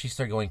they're like she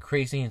started going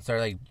crazy and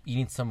started like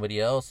eating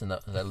somebody else and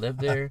that lived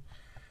there.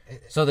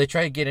 So they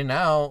try getting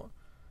out,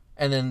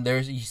 and then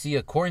you see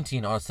a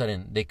quarantine. All of a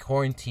sudden, they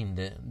quarantined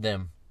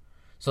them.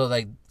 So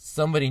like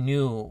somebody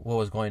knew what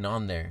was going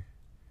on there.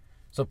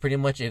 So pretty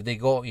much, if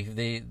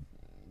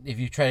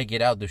you try to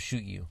get out, they'll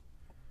shoot you.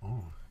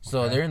 Ooh,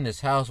 so they're in this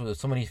house with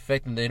somebody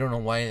infected. They don't know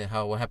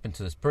what happened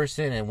to this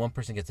person, and one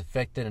person gets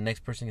affected, and the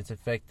next person gets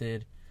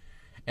affected.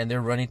 And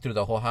they're running through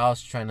the whole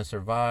house trying to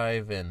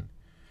survive, and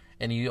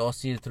you all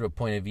see it through a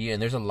point of view.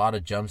 And there's a lot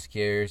of jump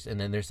scares. And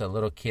then there's a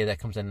little kid that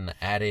comes in the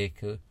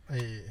attic.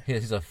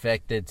 He's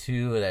affected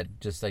too. That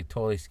just like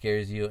totally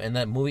scares you. And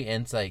that movie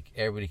ends like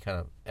everybody kind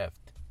of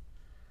effed.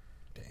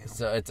 Damn.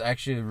 So it's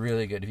actually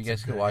really good. If you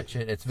guys could watch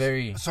it, it's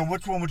very. So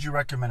which one would you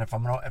recommend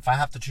if I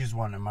have to choose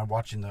one? Am I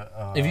watching the?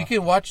 If you could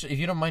watch, if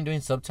you don't mind doing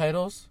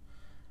subtitles,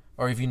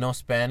 or if you know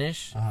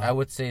Spanish, I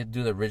would say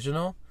do the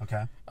original.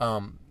 Okay.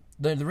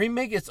 The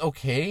remake is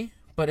okay,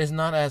 but it's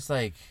not as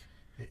like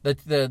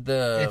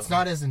the it's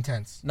not as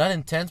intense. Not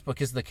intense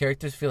because the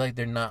characters feel like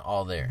they're not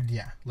all there.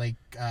 Yeah, like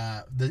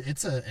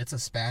it's a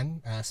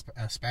Spaniard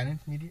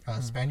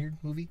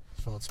movie,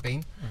 so it's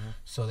Spain. Mm-hmm.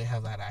 So they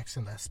have that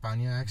accent, that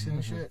Spania accent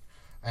and shit.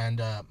 And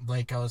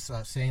like I was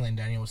saying, like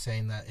Daniel was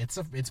saying that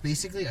it's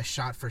basically a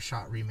shot for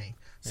shot remake.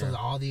 So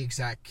all the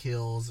exact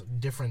kills,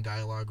 different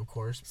dialogue, of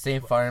course.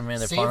 Same fireman,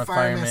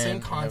 same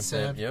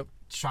concept. Yep.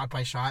 Shot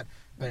by shot,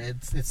 but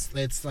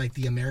it's like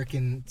the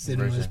American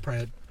cinema is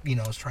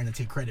trying to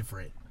take credit for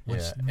it,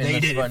 which they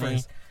did it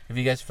first. If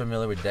you guys are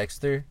familiar with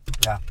Dexter,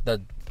 yeah,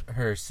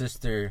 her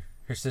sister's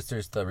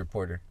the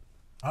reporter.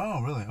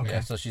 Oh, really? Okay.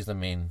 Yeah, so she's the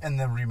main in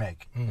the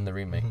remake. In the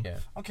remake, yeah.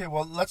 Okay,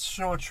 well, let's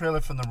show a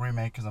trailer from the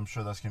remake because I'm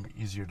sure that's gonna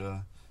be easier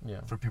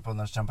for people to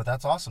understand. But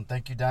that's awesome.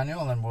 Thank you,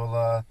 Daniel, and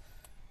we'll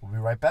be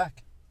right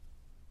back.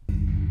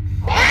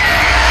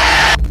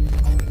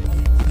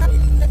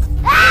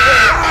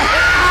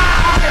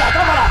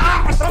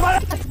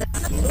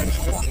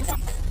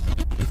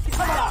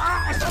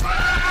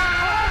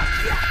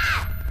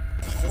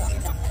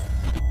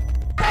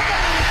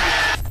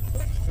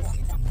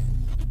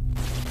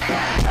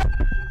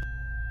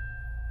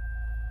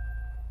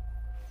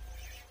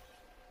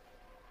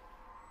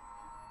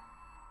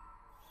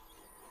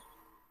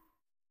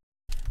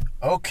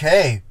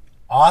 Okay,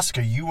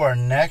 Oscar, you are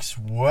next.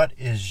 What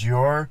is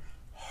your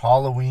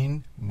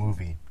Halloween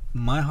movie?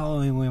 My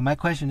Halloween movie. My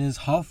question is,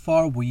 how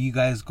far will you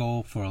guys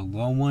go for a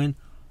low one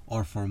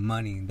or for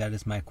money? That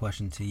is my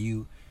question to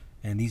you.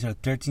 And these are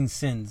 13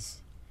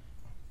 sins.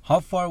 How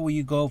far will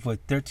you go for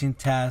 13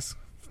 tasks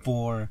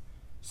for a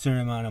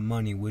certain amount of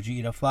money? Would you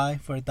eat a fly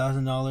for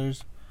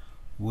 $1,000?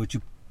 Would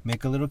you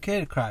make a little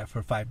kid cry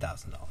for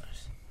 $5,000?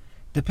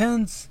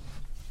 Depends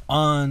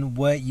on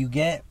what you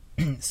get.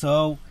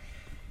 So,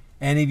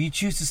 and if you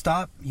choose to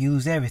stop, you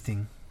lose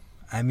everything.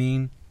 I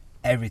mean,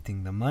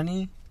 everything. The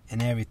money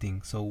and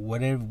everything. So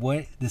what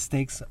the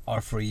stakes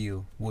are for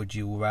you. Would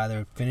you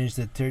rather finish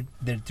the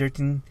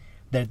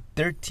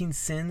 13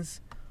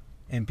 sins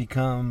and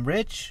become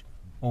rich,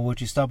 or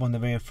would you stop on the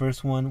very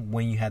first one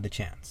when you had the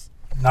chance?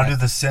 Now, do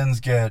the sins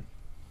get...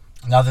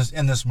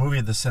 in this movie,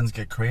 the sins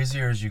get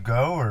crazier as you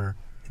go, or...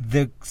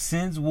 The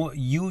sins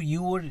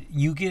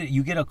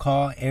you get a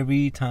call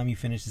every time you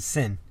finish the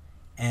sin,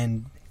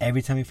 and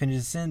every time you finish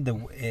the sin,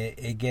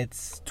 it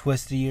gets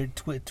twistier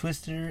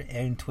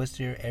and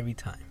twistier every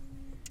time.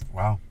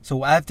 Wow.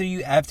 So after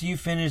you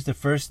finish the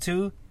first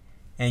two,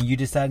 and you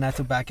decide not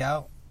to back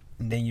out,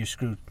 then you're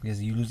screwed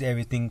because you lose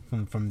everything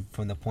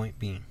from the point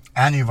being.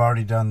 And you've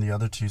already done the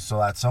other two,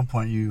 so at some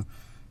point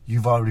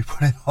you've already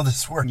put in all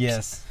this work.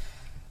 Yes.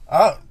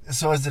 Oh,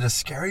 so is it a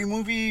scary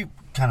movie?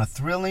 Kind of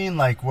thrilling?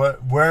 Like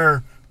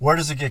where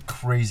does it get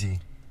crazy?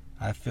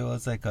 I feel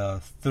it's like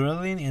a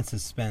thrilling and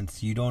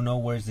suspense. You don't know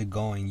where's it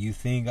going. You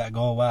think,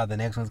 oh wow, the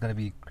next one's gonna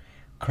be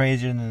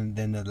crazier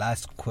than the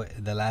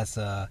last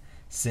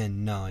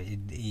sin. No,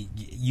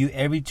 you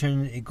every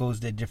turn it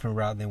goes a different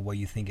route than what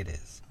you think it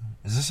is.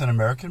 Is this an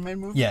American-made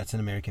movie? Yeah, it's an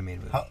American-made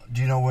movie.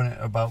 Do you know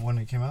when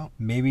it came out?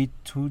 Maybe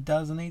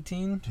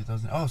 2018.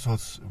 2000. Oh, so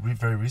it's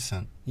very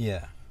recent.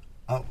 Yeah.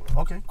 Oh,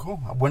 okay, cool.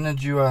 When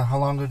did you? How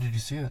long ago did you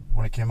see it?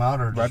 When it came out,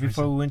 or right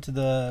before we went to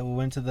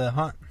the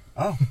hunt?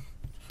 Oh,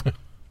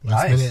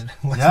 Last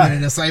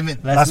minute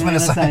assignment. Last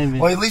minute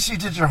assignment. Well, at least you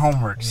did your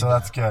homework, so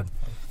that's good.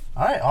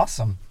 All right,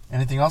 awesome.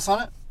 Anything else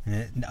on it?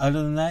 Yeah,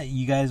 other than that,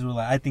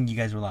 I think you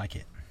guys will like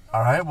it.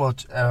 All right, well,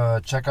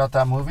 check out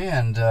that movie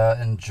and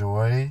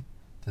enjoy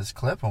this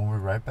clip, and we'll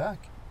be right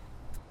back.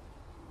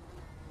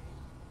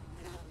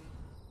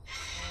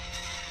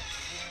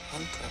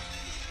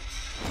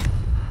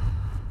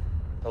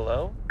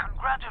 Hello?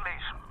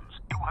 Congratulations.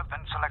 You have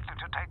been selected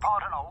to take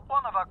part in a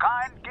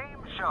one-of-a-kind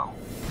game show.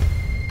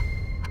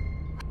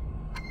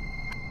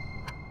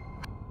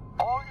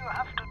 All you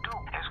have to do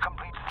is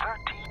complete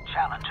 13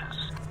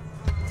 challenges.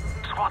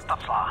 Swat the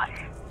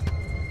fly.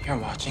 You're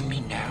watching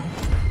me now?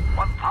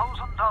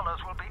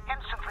 $1,000 will be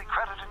instantly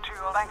credited to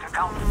your bank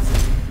account.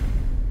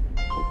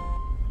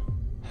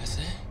 That's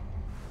it?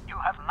 You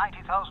have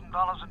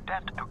 $90,000 in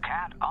debt. You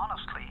can't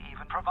honestly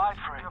even provide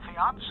for your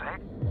fiancé.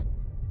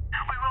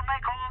 We will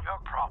make all your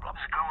problems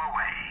go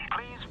away.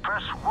 Please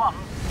press 1.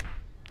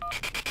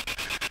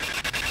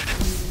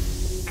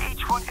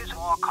 Each one is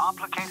more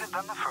complicated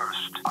than the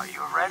first. Are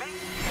you ready?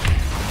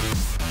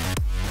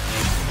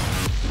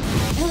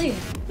 Elliot,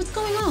 what's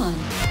going on?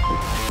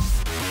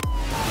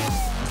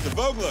 Mr.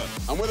 Vogler,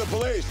 I'm with the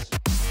police.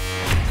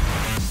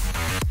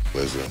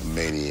 There's a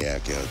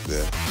maniac out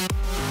there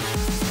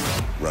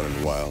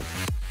running wild.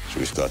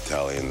 Should we start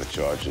tallying the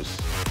charges?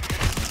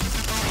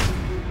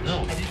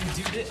 No, I didn't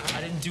do this.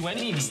 I didn't do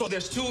any of these. So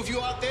there's two of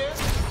you out there?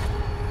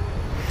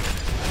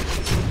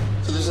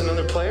 So there's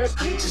another player?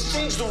 I just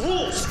changed the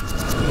rules.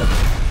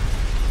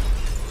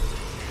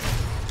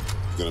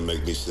 You gonna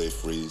make me say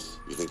freeze?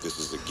 You think this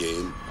is a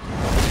game?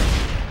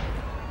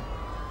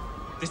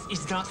 This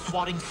is not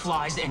swatting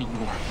flies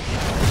anymore.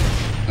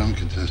 Some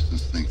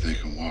contestants think they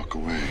can walk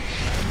away.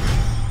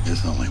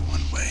 There's only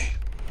one way.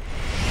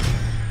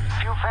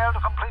 If you fail to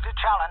complete a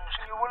challenge,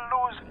 you will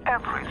lose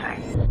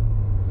everything.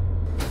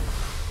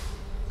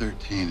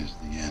 13 is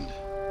the end.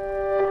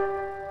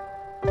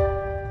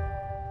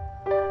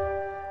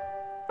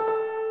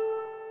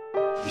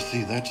 You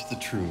see, that's the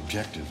true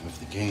objective of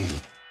the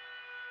game.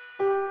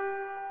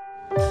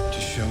 To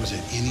show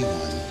that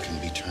anyone can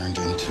be turned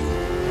into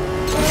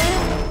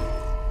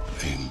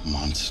a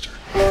monster.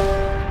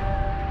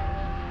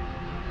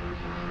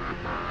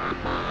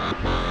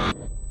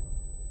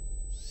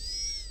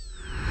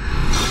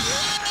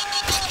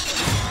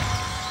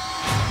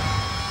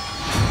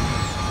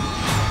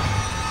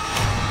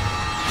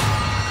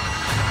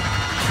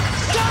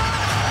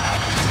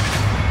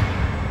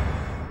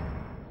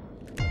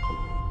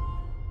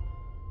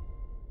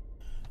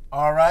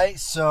 All right,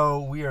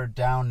 so we are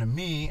down to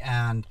me,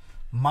 and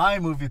my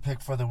movie pick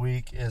for the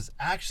week is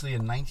actually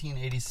in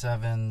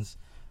 1987's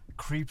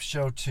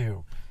Creepshow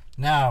 2.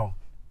 Now,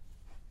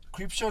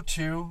 Creepshow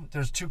 2,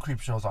 there's two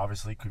Creepshows,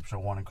 obviously,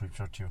 Creepshow 1 and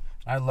Creepshow 2.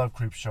 I love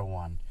Creepshow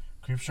 1.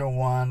 Creepshow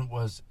 1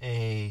 was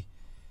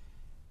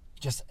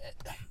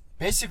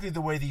basically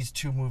the way these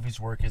two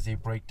movies work is they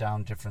break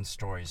down different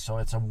stories. So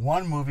it's a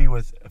one movie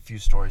with a few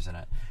stories in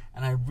it.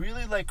 And I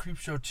really like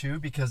Creepshow 2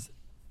 because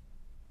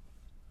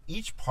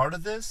each part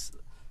of this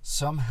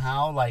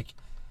somehow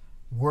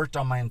worked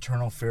on my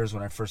internal fears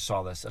when I first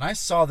saw this. And I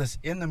saw this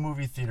in the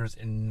movie theaters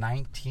in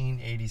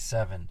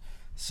 1987.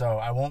 So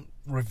I won't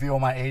reveal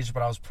my age,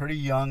 but I was pretty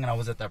young and I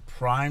was at that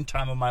prime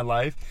time of my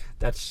life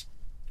that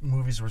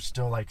movies were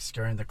still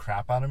scaring the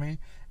crap out of me.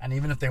 And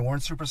even if they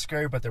weren't super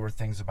scary, but there were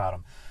things about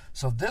them.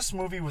 So this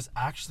movie was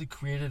actually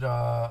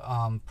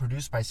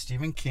produced by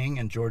Stephen King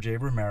and George A.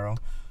 Romero,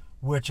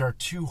 which are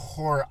two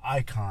horror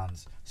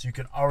icons. So you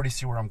can already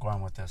see where I'm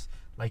going with this.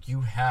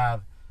 You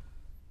have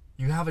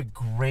a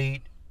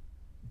great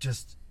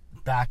just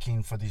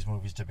backing for these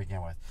movies to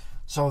begin with.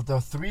 So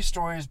the three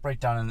stories break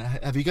down. And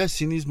have you guys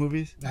seen these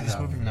movies? No.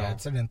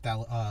 It's an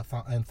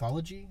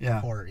anthology.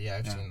 Yeah. Horror. Yeah,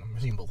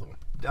 I've seen both of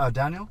them.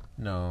 Daniel?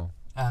 No.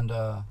 And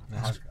I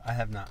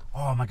have not.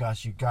 Oh my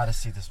gosh, you got to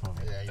see this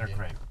movie. Yeah, They're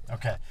great.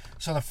 Okay,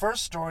 so the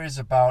first story is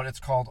about. It's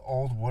called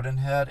Old Wooden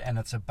Head, and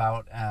it's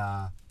about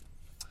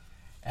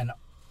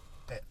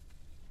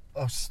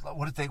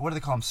what do they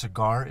call them?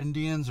 Cigar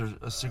Indians or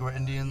cigar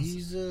Indians?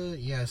 He's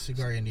a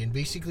cigar Indian.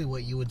 Basically,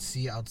 what you would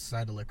see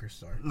outside a liquor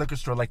store. Liquor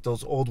store, like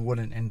those old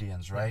wooden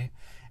Indians, right?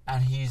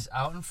 And he's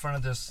out in front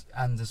of this,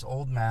 and this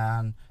old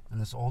man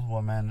and this old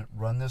woman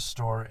run this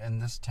store in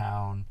this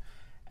town,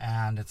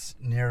 and it's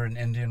near an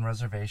Indian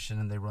reservation,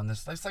 and they run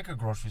this. It's like a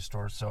grocery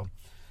store. So,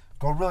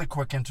 go really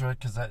quick into it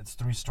because it's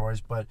 3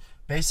 stories. But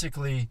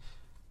basically,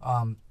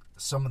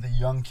 some of the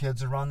young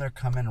kids around there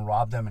come in and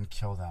rob them and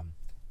kill them.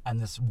 And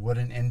this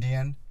wooden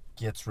Indian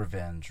gets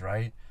revenge,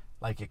 right?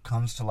 Like, it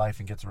comes to life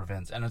and gets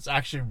revenge. And it's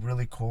actually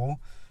really cool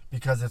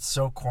because it's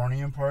so corny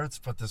in parts,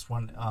 but this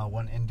one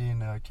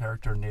Indian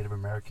character, Native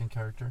American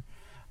character,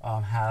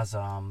 has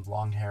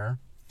long hair.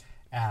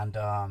 And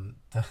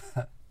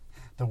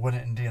the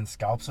wooden Indian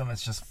scalps him.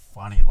 It's just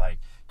funny, like,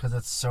 because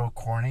it's so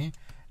corny.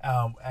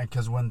 And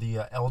because when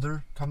the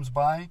elder comes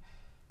by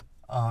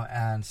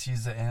and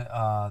sees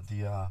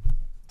the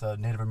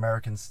Native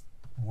American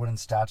wooden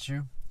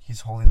statue,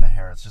 he's holding the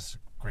hair. It's just a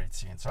great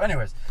scene. So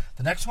anyways,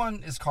 the next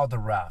one is called The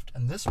Raft.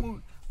 And this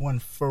one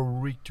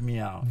freaked me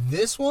out.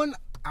 This one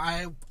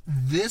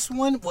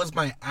was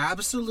my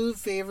absolute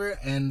favorite.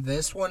 And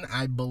this one,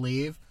 I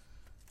believe,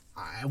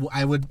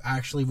 I would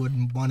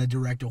want to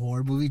direct a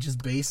horror movie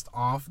just based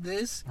off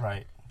this.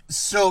 Right.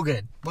 So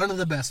good. One of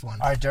the best ones.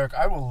 All right, Derek,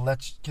 I will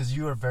let you, because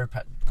you are very...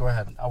 Go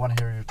ahead. I want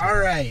to hear your take. All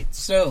right.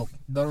 So,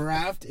 The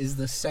Raft is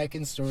the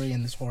second story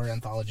in this horror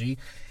anthology.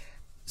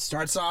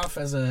 Starts off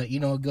as a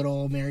good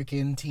old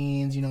American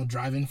teens,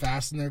 driving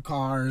fast in their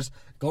cars,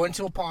 going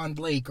to a pond,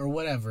 lake, or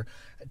whatever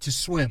to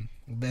swim.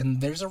 Then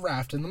there's a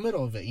raft in the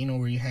middle of it,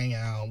 where you hang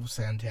out,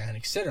 suntan,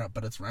 etc.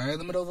 But it's right in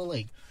the middle of the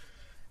lake.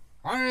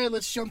 All right,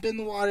 let's jump in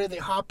the water. They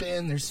hop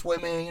in, they're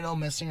swimming,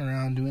 messing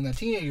around, doing that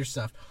teenager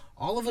stuff.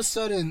 All of a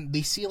sudden,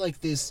 they see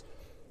like this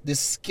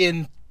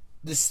skin.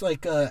 This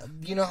like how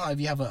if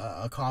you have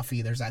a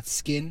coffee, there's that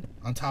skin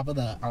on top of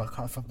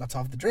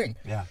the drink.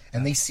 Yeah.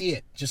 And they see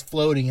it just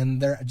floating,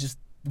 and they're just,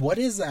 what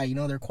is that?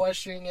 They're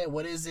questioning it.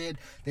 What is it?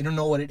 They don't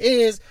know what it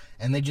is,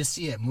 and they just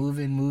see it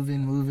moving.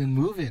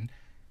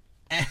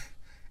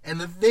 And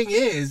the thing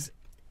is,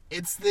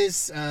 it's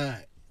this.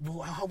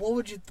 What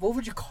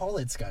would you call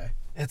it, Sky?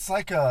 It's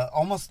like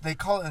almost, they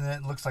call it, and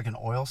it looks like an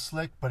oil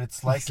slick, but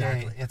it's like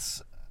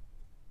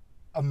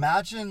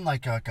imagine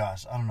like I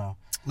don't know.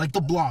 Like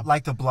the blob.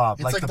 Like the blob.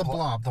 It's like the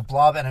blob. The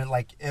blob, and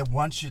it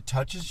once it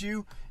touches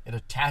you, it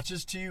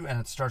attaches to you, and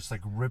it starts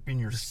like ripping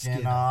your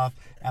skin off,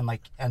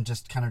 and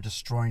just kind of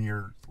destroying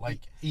your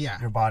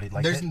your body.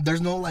 Like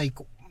there's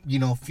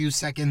no few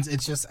seconds.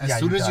 It's just as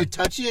soon as you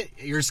touch it,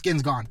 your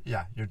skin's gone.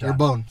 Yeah, you're done. Your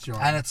bones.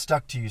 And it's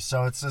stuck to you.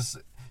 So it's just,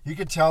 you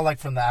could tell like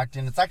from the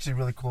acting, it's actually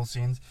really cool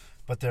scenes,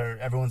 but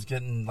everyone's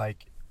getting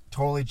like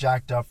totally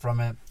jacked up from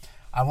it.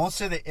 I won't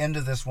say the end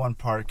of this one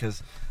part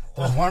because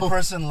there's one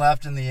person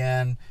left in the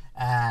end,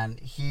 and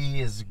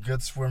he is a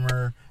good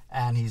swimmer,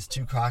 and he's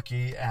too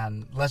cocky,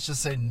 and let's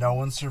just say no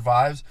one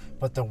survives.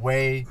 But the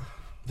way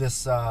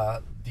this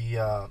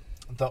the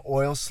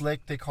oil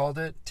slick, they called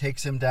it,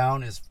 takes him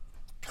down is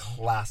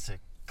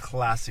classic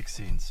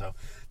scene. So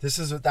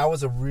that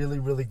was a really,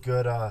 really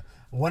good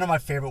one of my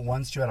favorite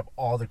ones too out of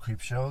all the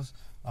creep shows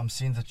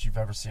scenes that you've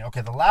ever seen.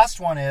 Okay, the last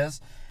one is,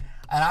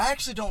 and I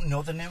actually don't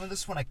know the name of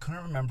this one, I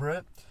couldn't remember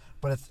it,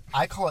 but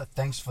I call it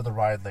Thanks for the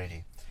Ride,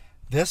 Lady.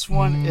 This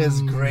one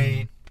is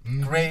great.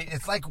 Great.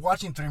 It's like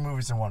watching 3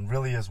 movies in one.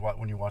 Really is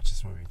when you watch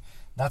this movie.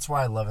 That's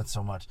why I love it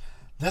so much.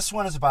 This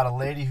one is about a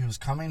lady who's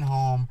coming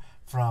home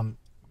from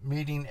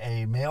meeting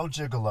a male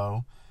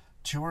gigolo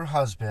to her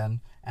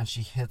husband, and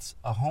she hits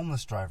a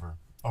homeless driver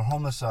or a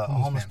homeless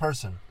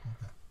person.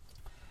 Okay.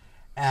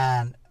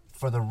 And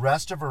for the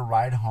rest of her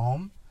ride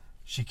home,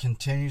 she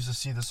continues to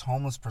see this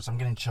homeless person. I'm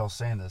getting chills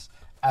saying this,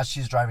 as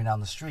she's driving down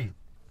the street.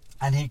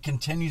 And he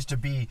continues to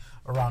be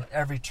around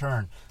every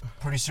turn.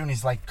 Pretty soon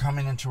he's like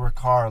coming into her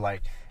car,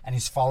 and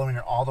he's following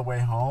her all the way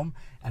home.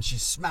 And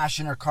she's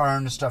smashing her car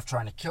into stuff,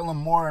 trying to kill him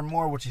more and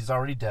more, which he's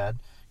already dead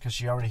because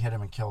she already hit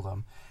him and killed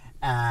him.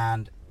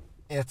 And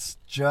it's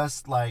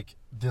just like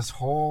this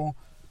whole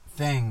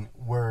thing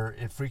where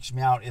it freaks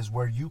me out is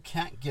where you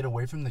can't get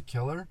away from the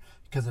killer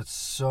because it's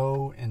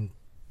so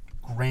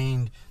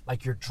ingrained.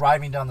 Like you're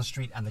driving down the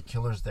street and the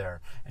killer's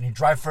there, and you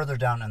drive further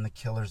down and the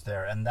killer's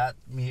there, and that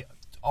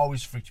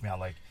always freaked me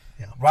out.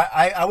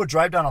 I would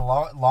drive down a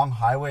long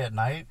highway at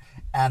night,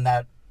 and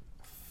that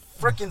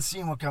freaking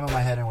scene would come in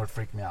my head and would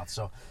freak me out.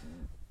 So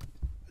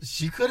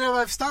she could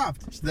have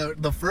stopped.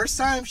 The first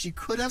time she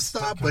could have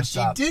stopped, but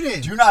she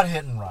didn't. Do not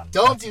hit and run.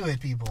 Don't do it,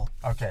 people.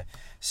 Okay,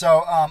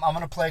 so I'm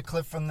gonna play a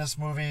clip from this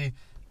movie,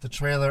 the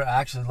trailer. I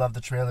actually love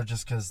the trailer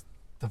just because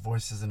the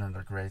voices in it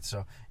are great.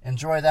 So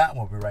enjoy that, and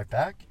we'll be right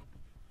back.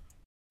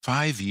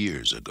 5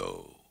 years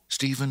ago,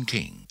 Stephen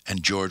King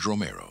and George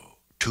Romero,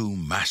 2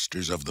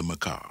 masters of the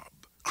macabre,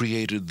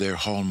 created their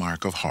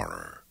hallmark of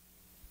horror,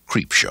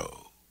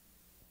 Creepshow.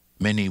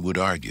 Many would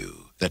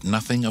argue that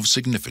nothing of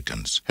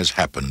significance has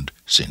happened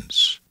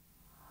since.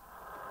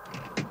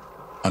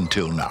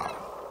 Until now.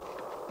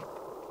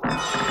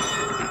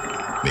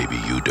 Maybe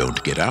you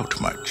don't get out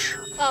much.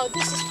 Oh,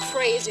 this is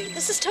crazy.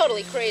 This is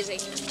totally crazy.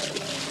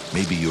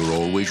 Maybe you're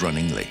always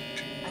running late.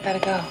 I gotta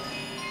go.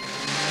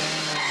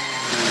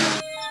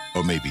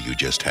 Or maybe you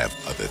just have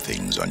other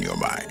things on your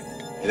mind.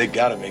 They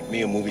gotta make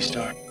me a movie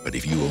star. But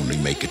if you only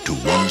make it to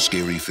one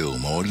scary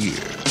film all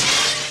year,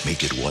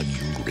 make it one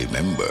you'll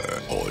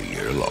remember all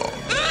year long.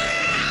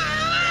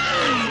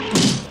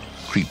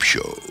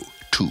 Creepshow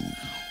 2.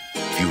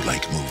 If you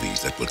like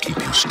movies that will keep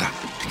you stuck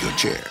to your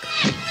chair.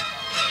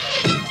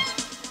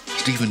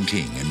 Stephen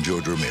King and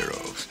George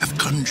Romero have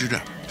conjured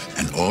up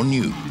an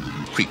all-new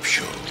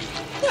Creepshow.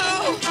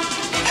 No!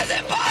 That's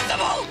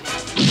impossible!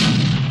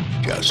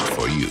 Just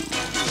for you.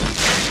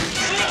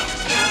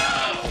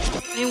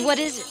 I mean, what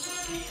is it?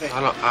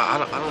 I don't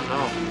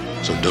know.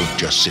 So don't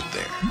just sit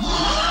there.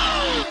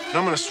 And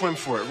I'm gonna swim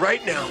for it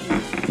right now.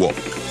 Walk.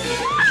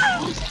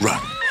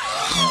 Run.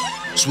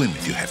 Swim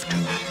if you have to.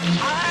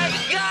 I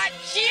got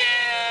you!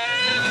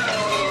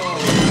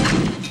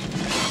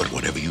 But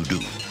whatever you do,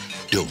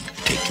 don't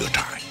take your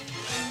time.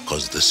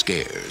 Because the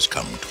scares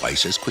come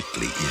twice as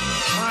quickly in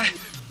I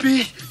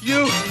beat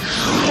you.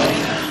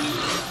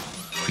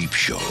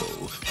 Creepshow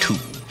 2.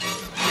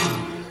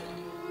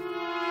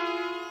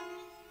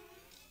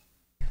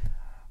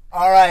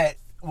 All right.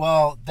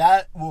 Well,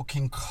 that will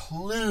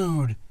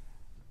conclude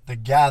the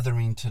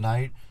gathering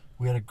tonight.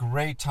 We had a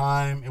great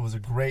time. It was a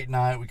great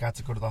night. We got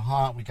to go to the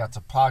haunt. We got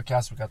to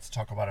podcast. We got to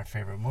talk about our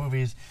favorite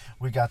movies.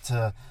 We got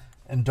to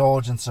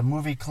indulge in some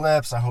movie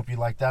clips. I hope you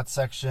liked that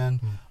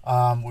section.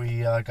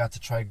 We got to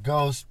try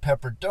Ghost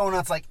Pepper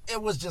Donuts. Like,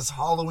 it was just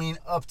Halloween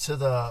up to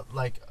the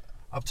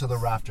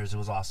rafters. It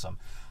was awesome.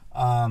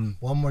 One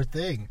more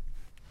thing.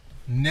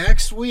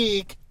 Next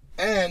week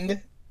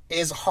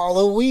is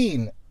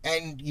Halloween.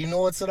 And you know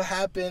what's going to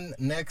happen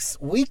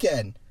next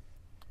weekend?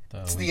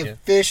 It's the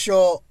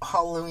official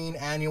Halloween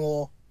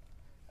annual,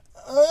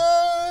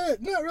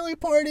 not really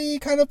party,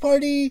 kind of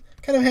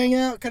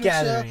hangout, kind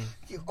gathering. of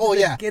show. Oh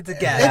yeah, It's a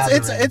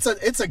gathering.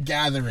 It's a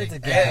gathering. It's a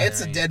gathering.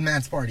 It's a dead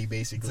man's party,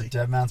 basically. It's a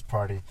dead man's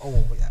party.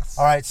 Oh yes.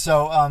 All right,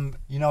 so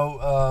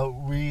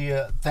we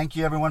thank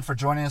you everyone for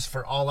joining us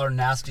for all our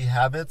nasty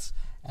habits.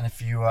 And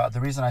if you,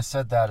 the reason I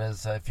said that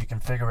is if you can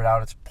figure it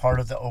out, it's part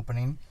of the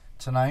opening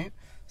tonight.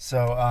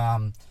 So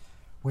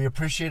we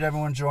appreciate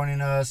everyone joining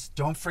us.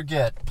 Don't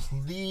forget,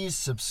 please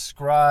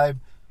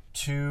subscribe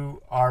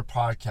to our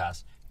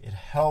podcast. It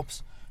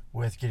helps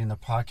with getting the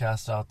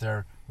podcast out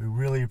there. We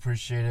really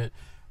appreciate it.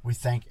 We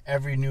thank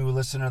every new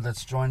listener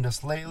that's joined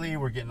us lately.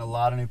 We're getting a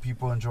lot of new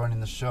people and joining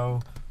the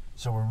show.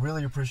 So we're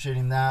really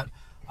appreciating that.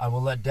 I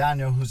will let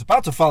Daniel, who's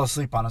about to fall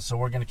asleep on us, so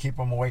we're going to keep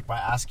him awake by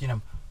asking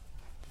him,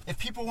 if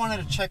people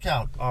wanted to check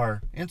out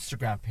our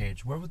Instagram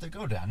page, where would they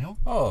go, Daniel?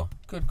 Oh,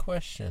 good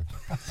question.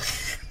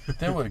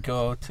 They would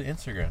go to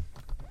Instagram,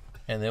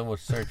 and they would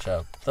search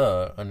out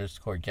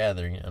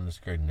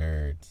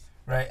 _gathering_nerds.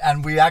 Right,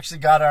 and we actually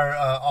got our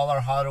all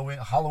our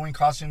Halloween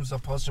costumes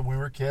posted when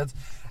we were kids.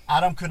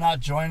 Adam could not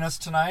join us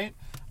tonight,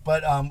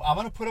 but I'm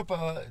going to put up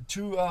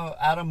 2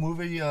 Adam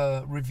movie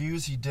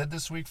reviews he did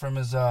this week from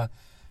his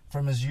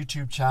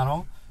YouTube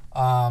channel.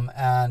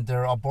 And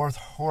they're all both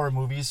horror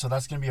movies, so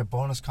that's going to be a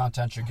bonus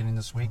content you're getting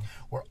this week.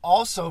 We're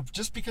also,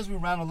 just because we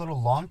ran a little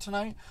long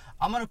tonight,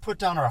 I'm going to put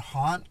down our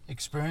haunt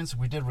experience.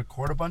 We did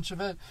record a bunch of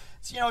it.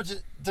 So,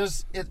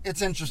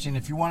 it's interesting.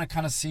 If you want to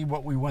kind of see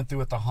what we went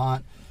through at the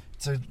haunt,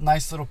 it's a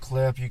nice little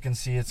clip. You can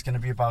see it's going to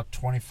be about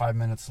 25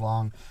 minutes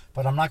long,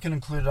 but I'm not going to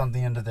include it on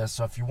the end of this.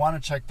 So if you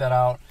want to check that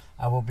out,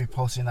 I will be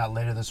posting that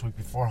later this week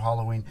before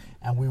Halloween,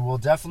 and we will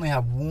definitely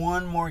have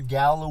one more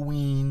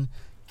Halloween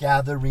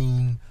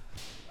gathering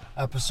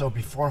episode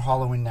before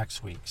Halloween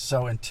next week.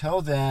 So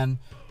until then,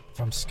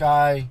 from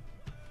Sky,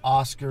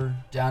 Oscar,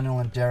 Daniel,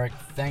 and Derek,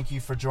 thank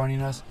you for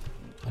joining us,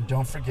 and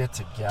don't forget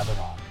to gather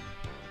on.